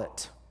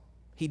wallet,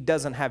 He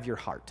doesn't have your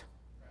heart.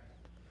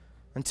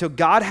 Until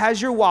God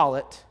has your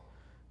wallet,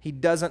 He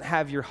doesn't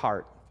have your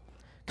heart.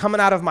 Coming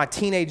out of my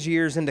teenage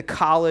years into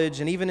college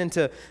and even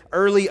into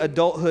early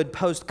adulthood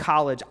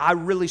post-college, I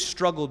really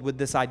struggled with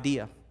this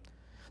idea.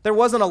 There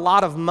wasn't a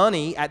lot of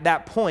money at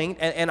that point,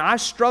 and I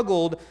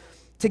struggled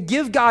to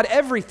give God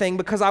everything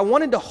because I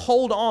wanted to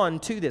hold on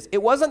to this.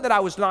 It wasn't that I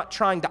was not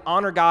trying to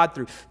honor God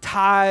through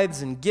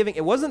tithes and giving.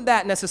 It wasn't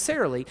that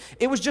necessarily.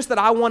 It was just that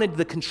I wanted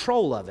the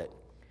control of it.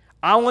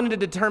 I wanted to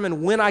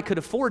determine when I could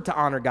afford to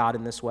honor God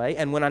in this way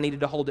and when I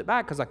needed to hold it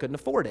back because I couldn't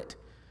afford it.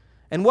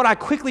 And what I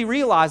quickly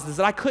realized is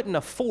that I couldn't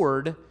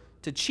afford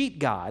to cheat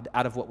God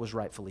out of what was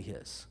rightfully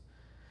His.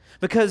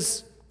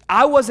 Because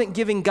I wasn't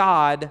giving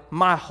God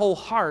my whole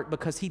heart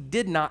because He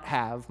did not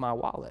have my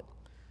wallet.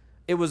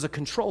 It was a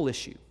control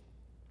issue.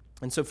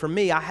 And so for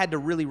me, I had to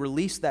really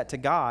release that to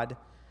God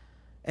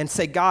and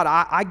say, God,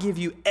 I give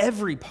you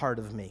every part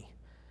of me,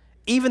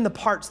 even the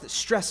parts that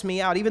stress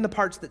me out, even the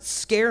parts that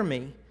scare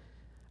me.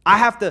 I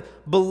have to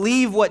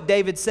believe what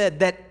David said,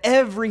 that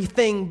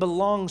everything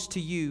belongs to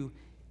you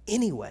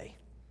anyway.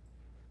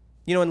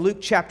 You know, in Luke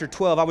chapter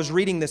 12, I was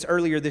reading this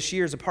earlier this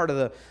year as a part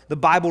of the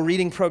Bible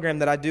reading program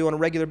that I do on a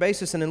regular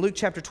basis. And in Luke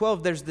chapter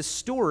 12, there's this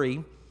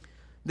story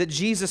that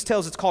Jesus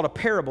tells. It's called a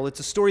parable. It's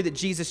a story that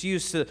Jesus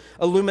used to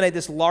illuminate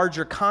this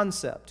larger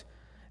concept.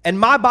 And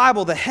my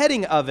Bible, the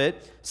heading of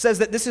it, says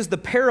that this is the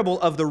parable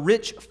of the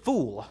rich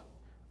fool.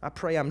 I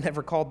pray I'm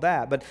never called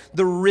that, but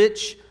the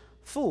rich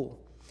fool.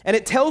 And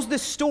it tells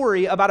this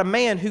story about a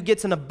man who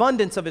gets an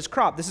abundance of his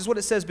crop. This is what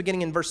it says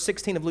beginning in verse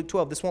 16 of Luke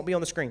 12. This won't be on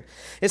the screen.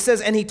 It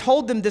says, and he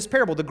told them this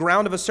parable. The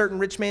ground of a certain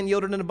rich man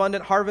yielded an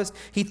abundant harvest.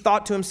 He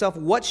thought to himself,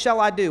 what shall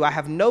I do? I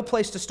have no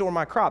place to store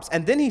my crops.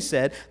 And then he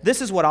said,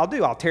 this is what I'll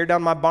do. I'll tear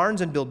down my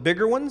barns and build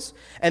bigger ones,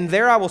 and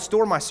there I will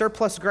store my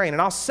surplus grain.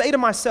 And I'll say to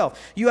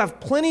myself, you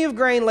have plenty of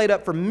grain laid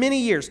up for many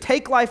years.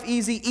 Take life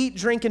easy, eat,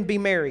 drink, and be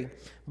merry.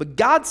 But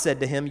God said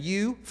to him,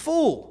 you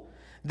fool.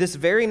 This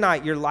very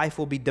night your life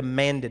will be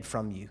demanded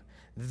from you.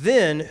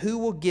 Then who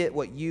will get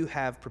what you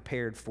have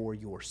prepared for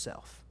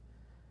yourself?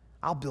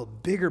 I'll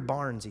build bigger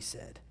barns, he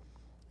said.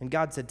 And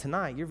God said,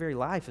 tonight your very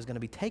life is going to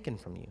be taken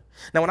from you.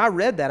 Now when I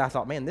read that, I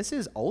thought, man, this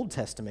is Old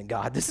Testament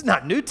God. This is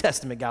not New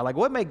Testament God. Like,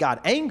 what made God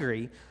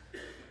angry?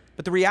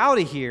 But the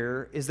reality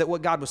here is that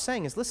what God was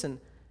saying is,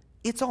 listen,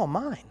 it's all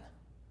mine.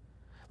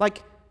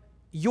 Like,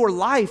 your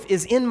life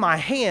is in my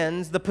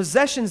hands. The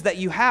possessions that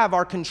you have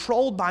are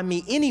controlled by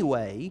me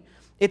anyway.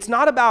 It's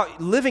not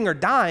about living or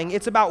dying.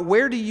 It's about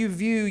where do you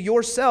view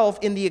yourself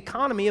in the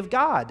economy of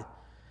God.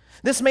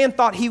 This man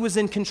thought he was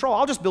in control.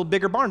 I'll just build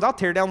bigger barns. I'll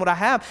tear down what I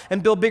have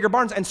and build bigger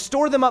barns and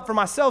store them up for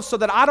myself so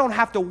that I don't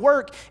have to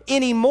work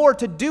anymore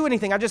to do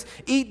anything. I just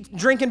eat,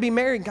 drink, and be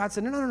merry. And God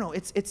said, no.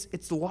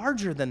 It's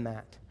larger than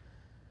that.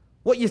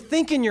 What you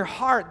think in your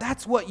heart,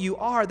 that's what you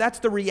are. That's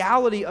the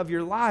reality of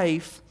your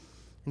life.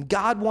 And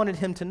God wanted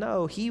him to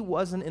know he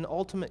wasn't in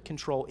ultimate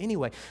control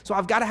anyway. So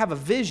I've got to have a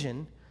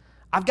vision.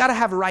 I've got to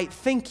have right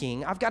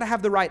thinking. I've got to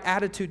have the right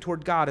attitude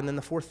toward God. And then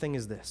the fourth thing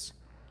is this.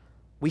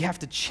 We have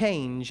to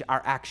change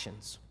our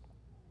actions.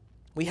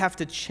 We have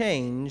to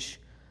change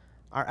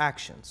our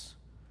actions.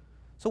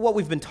 So what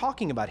we've been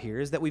talking about here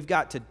is that we've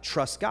got to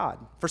trust God.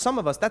 For some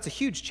of us, that's a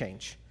huge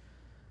change.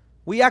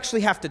 We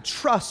actually have to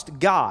trust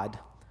God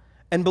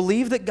and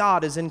believe that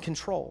God is in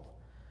control.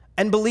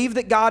 And believe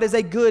that God is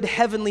a good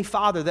heavenly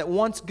Father that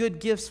wants good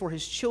gifts for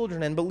his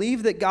children, and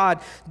believe that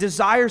God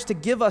desires to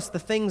give us the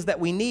things that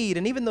we need,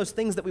 and even those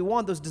things that we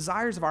want, those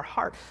desires of our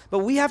heart. But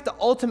we have to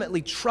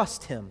ultimately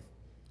trust him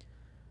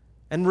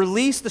and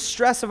release the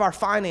stress of our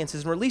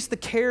finances and release the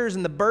cares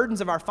and the burdens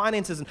of our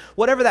finances and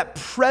whatever that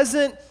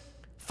present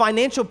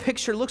financial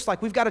picture looks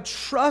like. We've got to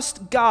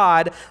trust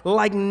God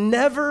like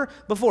never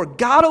before.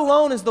 God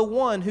alone is the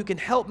one who can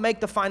help make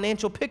the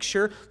financial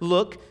picture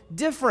look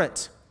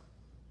different.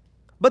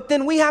 But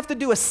then we have to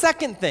do a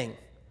second thing.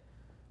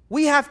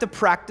 We have to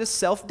practice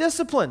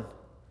self-discipline.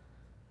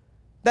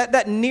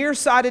 That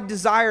nearsighted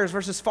desires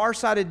versus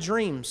far-sighted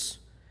dreams.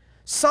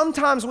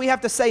 Sometimes we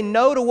have to say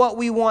no to what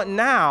we want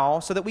now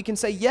so that we can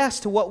say yes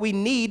to what we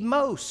need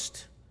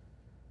most.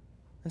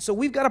 And so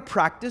we've got to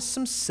practice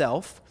some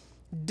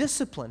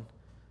self-discipline.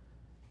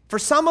 For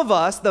some of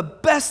us, the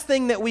best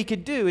thing that we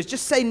could do is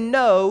just say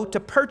no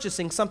to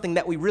purchasing something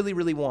that we really,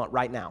 really want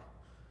right now.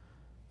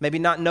 Maybe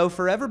not no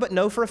forever, but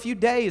no for a few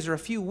days or a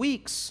few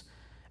weeks.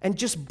 And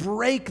just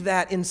break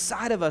that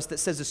inside of us that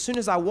says, as soon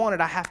as I want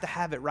it, I have to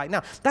have it right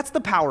now. That's the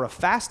power of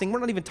fasting. We're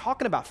not even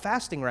talking about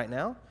fasting right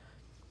now.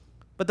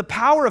 But the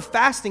power of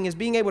fasting is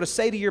being able to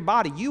say to your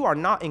body, you are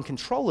not in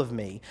control of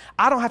me.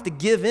 I don't have to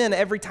give in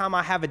every time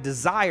I have a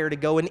desire to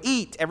go and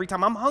eat, every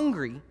time I'm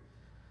hungry.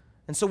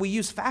 And so we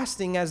use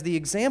fasting as the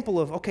example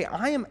of, okay,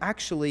 I am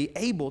actually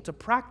able to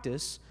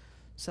practice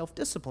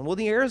self-discipline. Well, in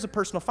the areas of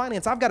personal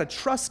finance, I've got to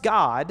trust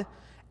God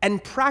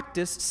and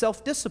practice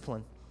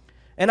self-discipline.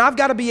 And I've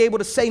got to be able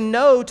to say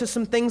no to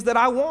some things that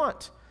I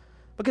want.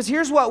 Because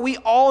here's what we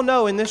all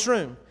know in this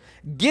room.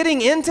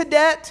 Getting into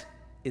debt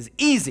is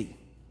easy.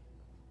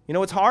 You know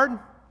what's hard?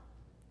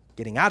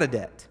 Getting out of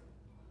debt.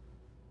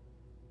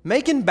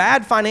 Making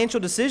bad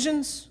financial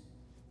decisions,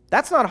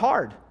 that's not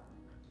hard.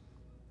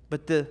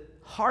 But the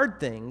hard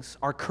things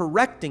are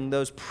correcting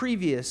those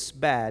previous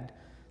bad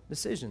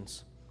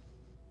decisions.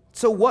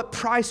 So what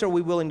price are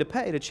we willing to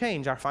pay to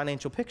change our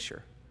financial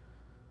picture?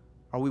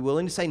 Are we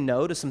willing to say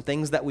no to some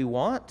things that we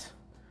want?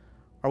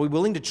 Are we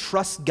willing to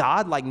trust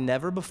God like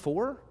never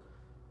before?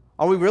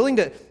 Are we willing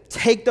to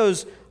take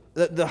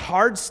the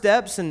hard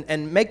steps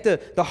and make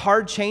the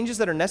hard changes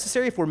that are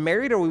necessary? If we're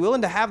married, are we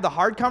willing to have the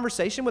hard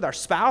conversation with our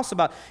spouse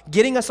about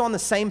getting us on the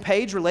same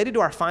page related to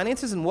our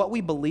finances and what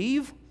we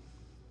believe?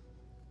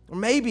 Or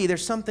maybe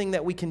there's something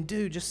that we can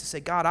do just to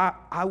say, God,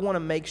 I want to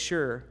make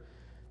sure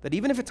that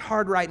even if it's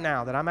hard right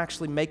now, that I'm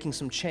actually making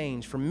some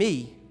change for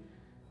me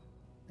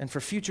and for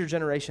future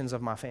generations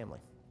of my family.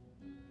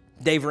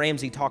 Dave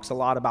Ramsey talks a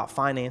lot about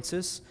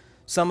finances.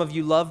 Some of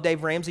you love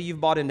Dave Ramsey.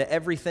 You've bought into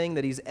everything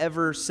that he's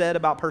ever said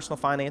about personal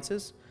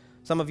finances.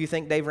 Some of you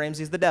think Dave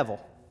Ramsey's the devil.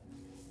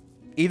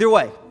 Either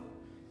way,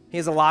 he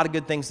has a lot of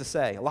good things to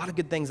say, a lot of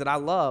good things that I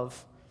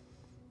love.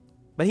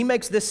 But he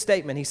makes this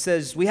statement. He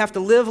says, we have to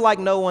live like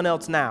no one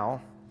else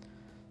now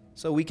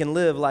so we can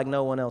live like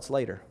no one else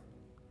later.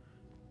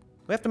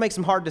 We have to make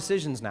some hard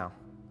decisions now.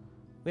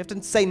 We have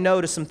to say no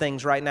to some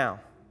things right now,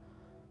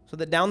 so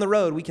that down the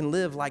road we can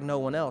live like no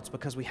one else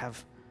because we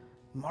have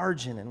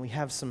margin and we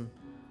have some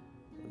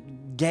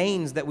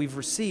gains that we've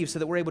received so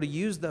that we're able to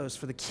use those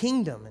for the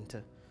kingdom and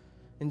to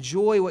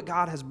enjoy what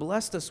God has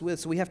blessed us with.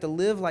 So we have to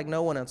live like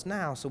no one else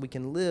now so we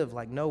can live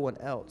like no one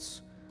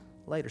else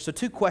later. So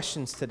 2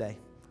 questions today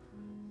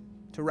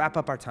to wrap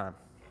up our time.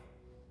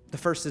 The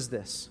first is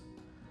this: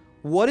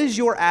 what is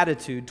your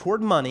attitude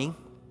toward money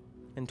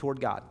and toward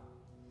God?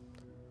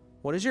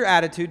 What is your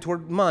attitude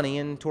toward money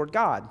and toward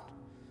God?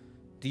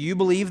 Do you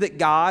believe that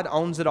God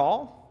owns it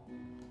all?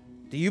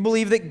 Do you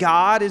believe that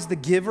God is the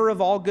giver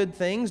of all good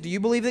things? Do you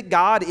believe that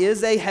God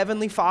is a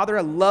heavenly Father,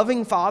 a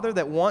loving Father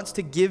that wants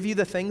to give you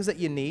the things that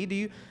you need? Do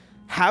you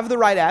have the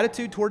right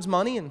attitude towards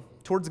money and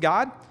towards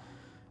God?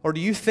 Or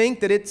do you think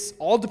that it's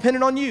all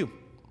dependent on you?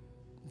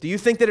 Do you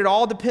think that it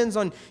all depends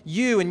on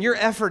you and your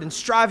effort and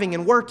striving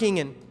and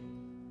working?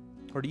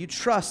 Or do you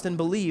trust and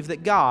believe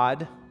that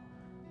God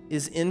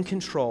is in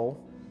control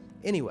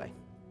anyway?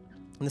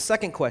 And the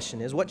second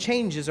question is, what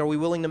changes are we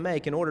willing to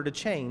make in order to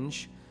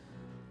change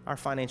our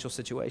financial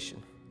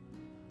situation?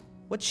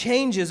 What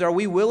changes are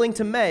we willing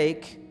to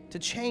make to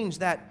change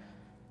that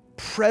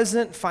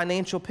present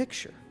financial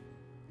picture?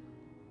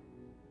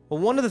 Well,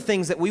 one of the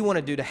things that we want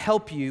to do to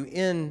help you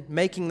in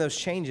making those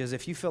changes,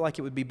 if you feel like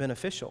it would be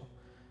beneficial,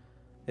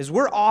 is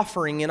we're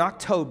offering in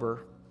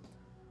October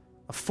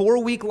a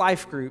 4-week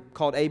life group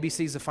called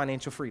ABCs of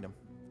Financial Freedom.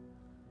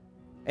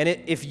 And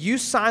if you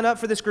sign up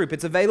for this group,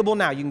 it's available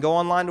now. You can go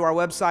online to our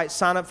website,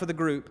 sign up for the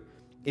group.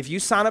 If you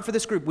sign up for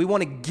this group, we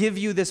want to give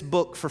you this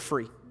book for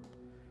free.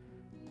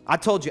 I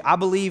told you, I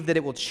believe that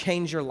it will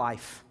change your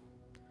life.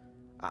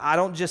 I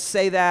don't just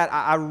say that.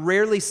 I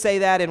rarely say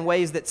that in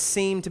ways that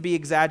seem to be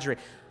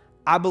exaggerated.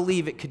 I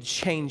believe it could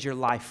change your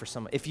life for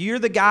someone. If you're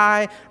the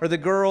guy or the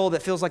girl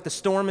that feels like the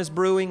storm is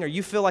brewing, or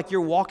you feel like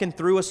you're walking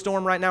through a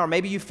storm right now, or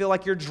maybe you feel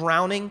like you're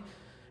drowning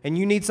and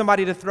you need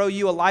somebody to throw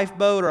you a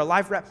lifeboat or a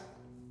life raft,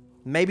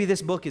 maybe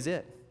this book is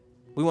it.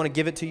 We want to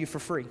give it to you for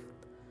free.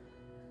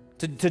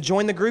 To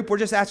join the group, we're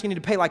just asking you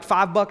to pay like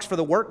 $5 for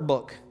the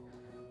workbook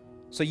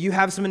so you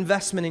have some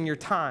investment in your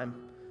time.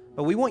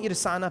 But we want you to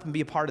sign up and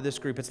be a part of this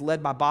group. It's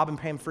led by Bob and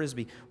Pam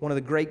Frisbee, one of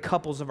the great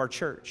couples of our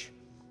church.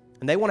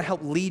 And they want to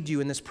help lead you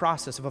in this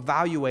process of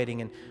evaluating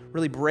and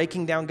really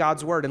breaking down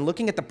God's word and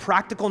looking at the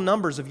practical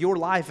numbers of your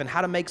life and how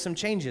to make some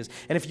changes.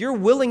 And if you're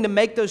willing to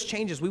make those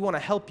changes, we want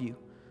to help you.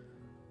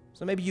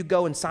 So maybe you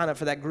go and sign up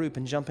for that group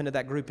and jump into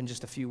that group in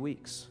just a few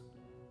weeks.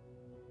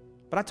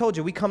 But I told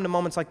you, we come to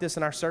moments like this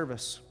in our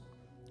service.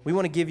 We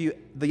want to give you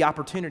the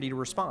opportunity to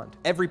respond,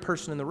 every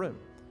person in the room.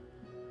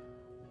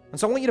 And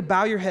so I want you to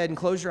bow your head and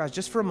close your eyes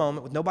just for a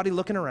moment with nobody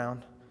looking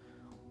around.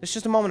 It's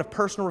just a moment of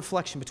personal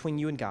reflection between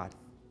you and God.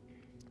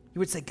 You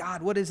would say,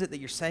 God, what is it that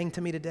you're saying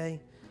to me today?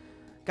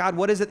 God,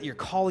 what is it that you're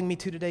calling me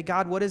to today?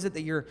 God, what is it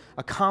that you're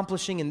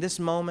accomplishing in this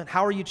moment?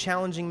 How are you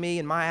challenging me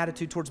in my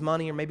attitude towards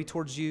money or maybe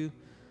towards you?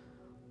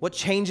 What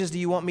changes do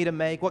you want me to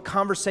make? What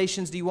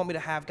conversations do you want me to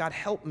have? God,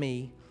 help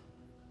me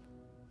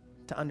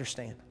to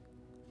understand.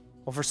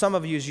 Well, for some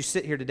of you, as you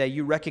sit here today,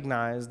 you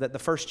recognize that the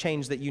first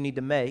change that you need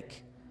to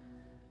make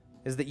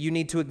is that you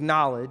need to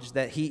acknowledge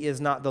that He is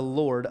not the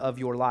Lord of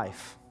your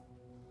life.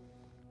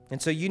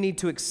 And so you need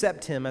to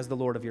accept Him as the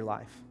Lord of your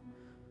life.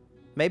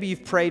 Maybe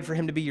you've prayed for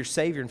Him to be your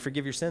Savior and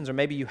forgive your sins, or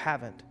maybe you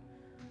haven't.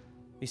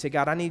 You say,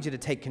 God, I need you to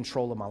take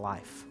control of my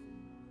life.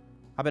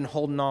 I've been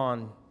holding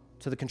on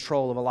to the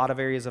control of a lot of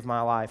areas of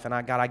my life,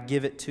 and God, I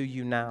give it to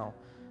you now.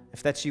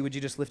 If that's you, would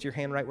you just lift your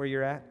hand right where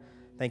you're at?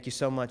 Thank you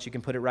so much. You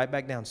can put it right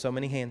back down. So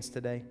many hands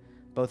today,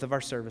 both of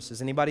our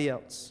services. Anybody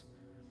else?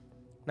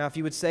 Now, if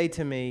you would say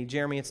to me,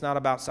 Jeremy, it's not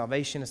about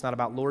salvation, it's not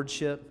about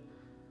lordship,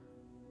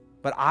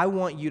 but I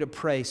want you to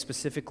pray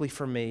specifically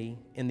for me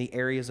in the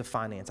areas of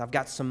finance. I've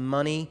got some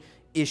money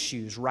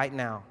issues right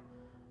now,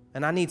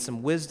 and I need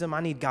some wisdom.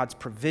 I need God's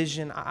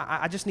provision.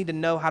 I just need to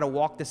know how to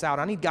walk this out.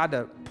 I need God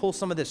to pull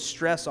some of this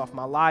stress off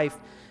my life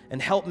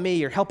and help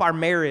me or help our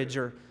marriage,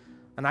 and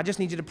I just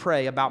need you to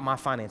pray about my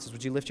finances.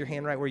 Would you lift your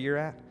hand right where you're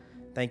at?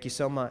 Thank you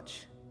so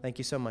much. Thank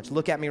you so much.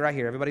 Look at me right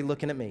here. Everybody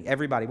looking at me.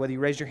 Everybody, whether you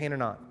raise your hand or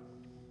not.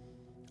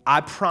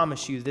 I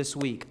promise you this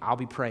week I'll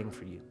be praying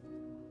for you.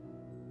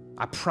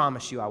 I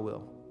promise you I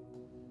will.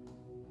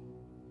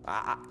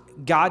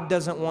 God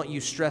doesn't want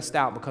you stressed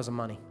out because of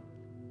money.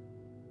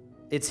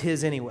 It's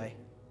His anyway.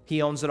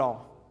 He owns it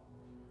all.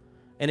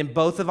 And in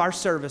both of our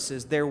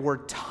services, there were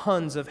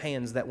tons of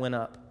hands that went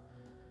up.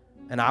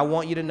 And I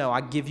want you to know, I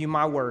give you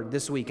my word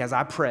this week as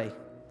I pray,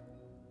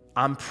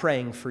 I'm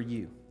praying for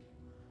you.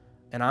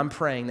 And I'm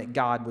praying that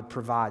God would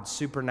provide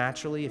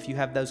supernaturally if you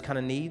have those kind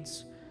of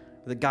needs,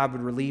 that God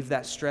would relieve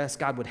that stress,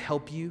 God would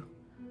help you,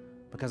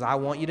 because I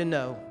want you to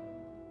know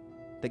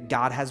that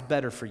God has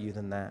better for you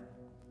than that.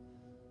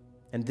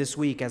 And this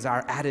week, as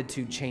our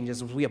attitude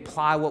changes, as we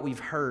apply what we've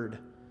heard,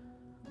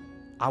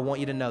 I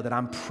want you to know that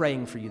I'm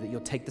praying for you, that you'll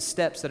take the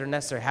steps that are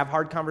necessary, have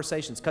hard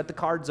conversations, cut the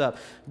cards up,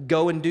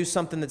 go and do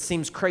something that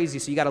seems crazy,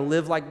 so you got to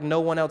live like no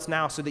one else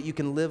now so that you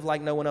can live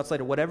like no one else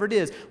later. Whatever it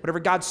is, whatever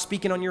God's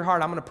speaking on your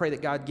heart, I'm going to pray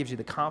that God gives you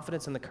the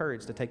confidence and the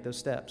courage to take those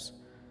steps.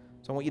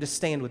 So I want you to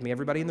stand with me,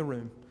 everybody in the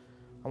room.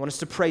 I want us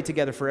to pray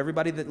together for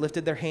everybody that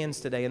lifted their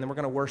hands today, and then we're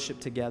going to worship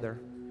together.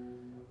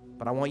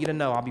 But I want you to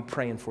know I'll be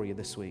praying for you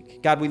this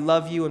week. God, we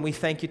love you and we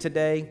thank you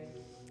today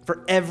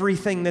for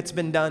everything that's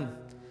been done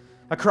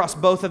across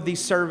both of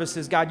these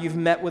services. God, you've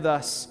met with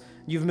us.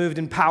 You've moved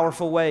in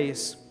powerful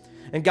ways.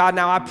 And God,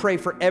 now I pray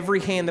for every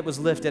hand that was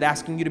lifted,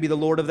 asking you to be the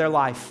Lord of their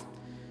life.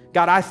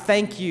 God, I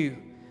thank you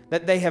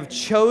that they have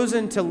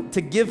chosen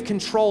to give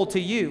control to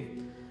you.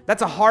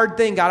 That's a hard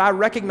thing, God. I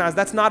recognize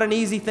that's not an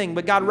easy thing.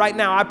 But God, right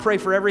now, I pray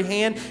for every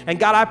hand. And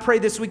God, I pray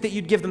this week that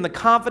you'd give them the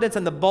confidence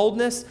and the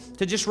boldness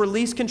to just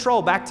release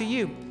control back to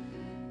you.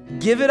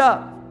 Give it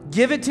up.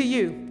 Give it to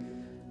you.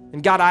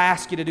 And God, I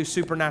ask you to do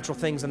supernatural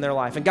things in their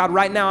life. And God,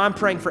 right now, I'm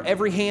praying for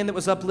every hand that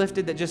was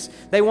uplifted that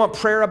they want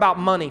prayer about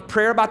money,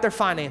 prayer about their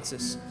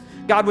finances.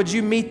 God, would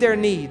you meet their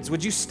needs?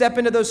 Would you step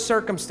into those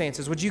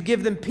circumstances? Would you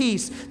give them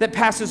peace that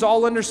passes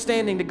all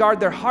understanding to guard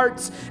their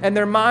hearts and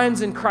their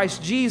minds in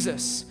Christ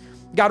Jesus?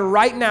 God,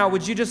 right now,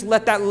 would you just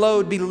let that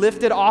load be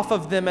lifted off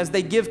of them as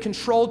they give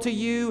control to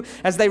you,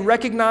 as they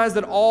recognize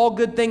that all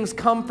good things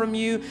come from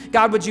you?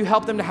 God, would you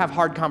help them to have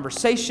hard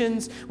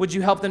conversations? Would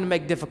you help them to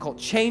make difficult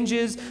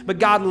changes? But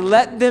God,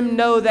 let them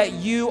know that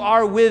you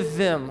are with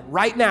them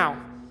right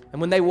now.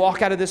 And when they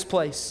walk out of this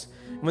place,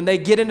 when they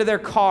get into their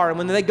car, and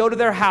when they go to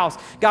their house,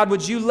 God,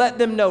 would you let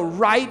them know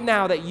right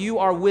now that you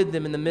are with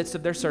them in the midst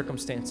of their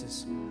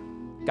circumstances?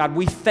 God,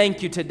 we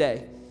thank you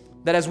today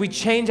that as we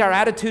change our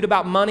attitude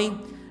about money,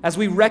 as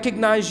we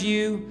recognize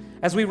you,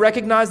 as we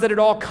recognize that it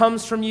all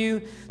comes from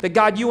you, that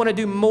God, you want to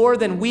do more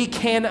than we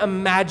can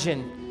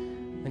imagine.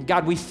 And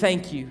God, we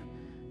thank you.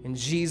 In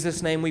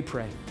Jesus' name we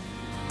pray.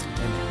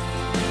 Amen.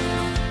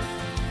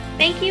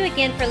 Thank you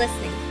again for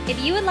listening.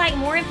 If you would like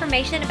more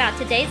information about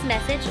today's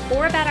message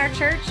or about our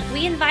church,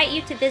 we invite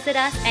you to visit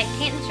us at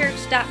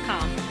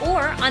cantonchurch.com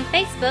or on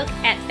Facebook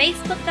at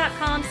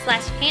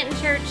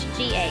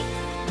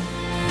facebook.com/cantonchurchga.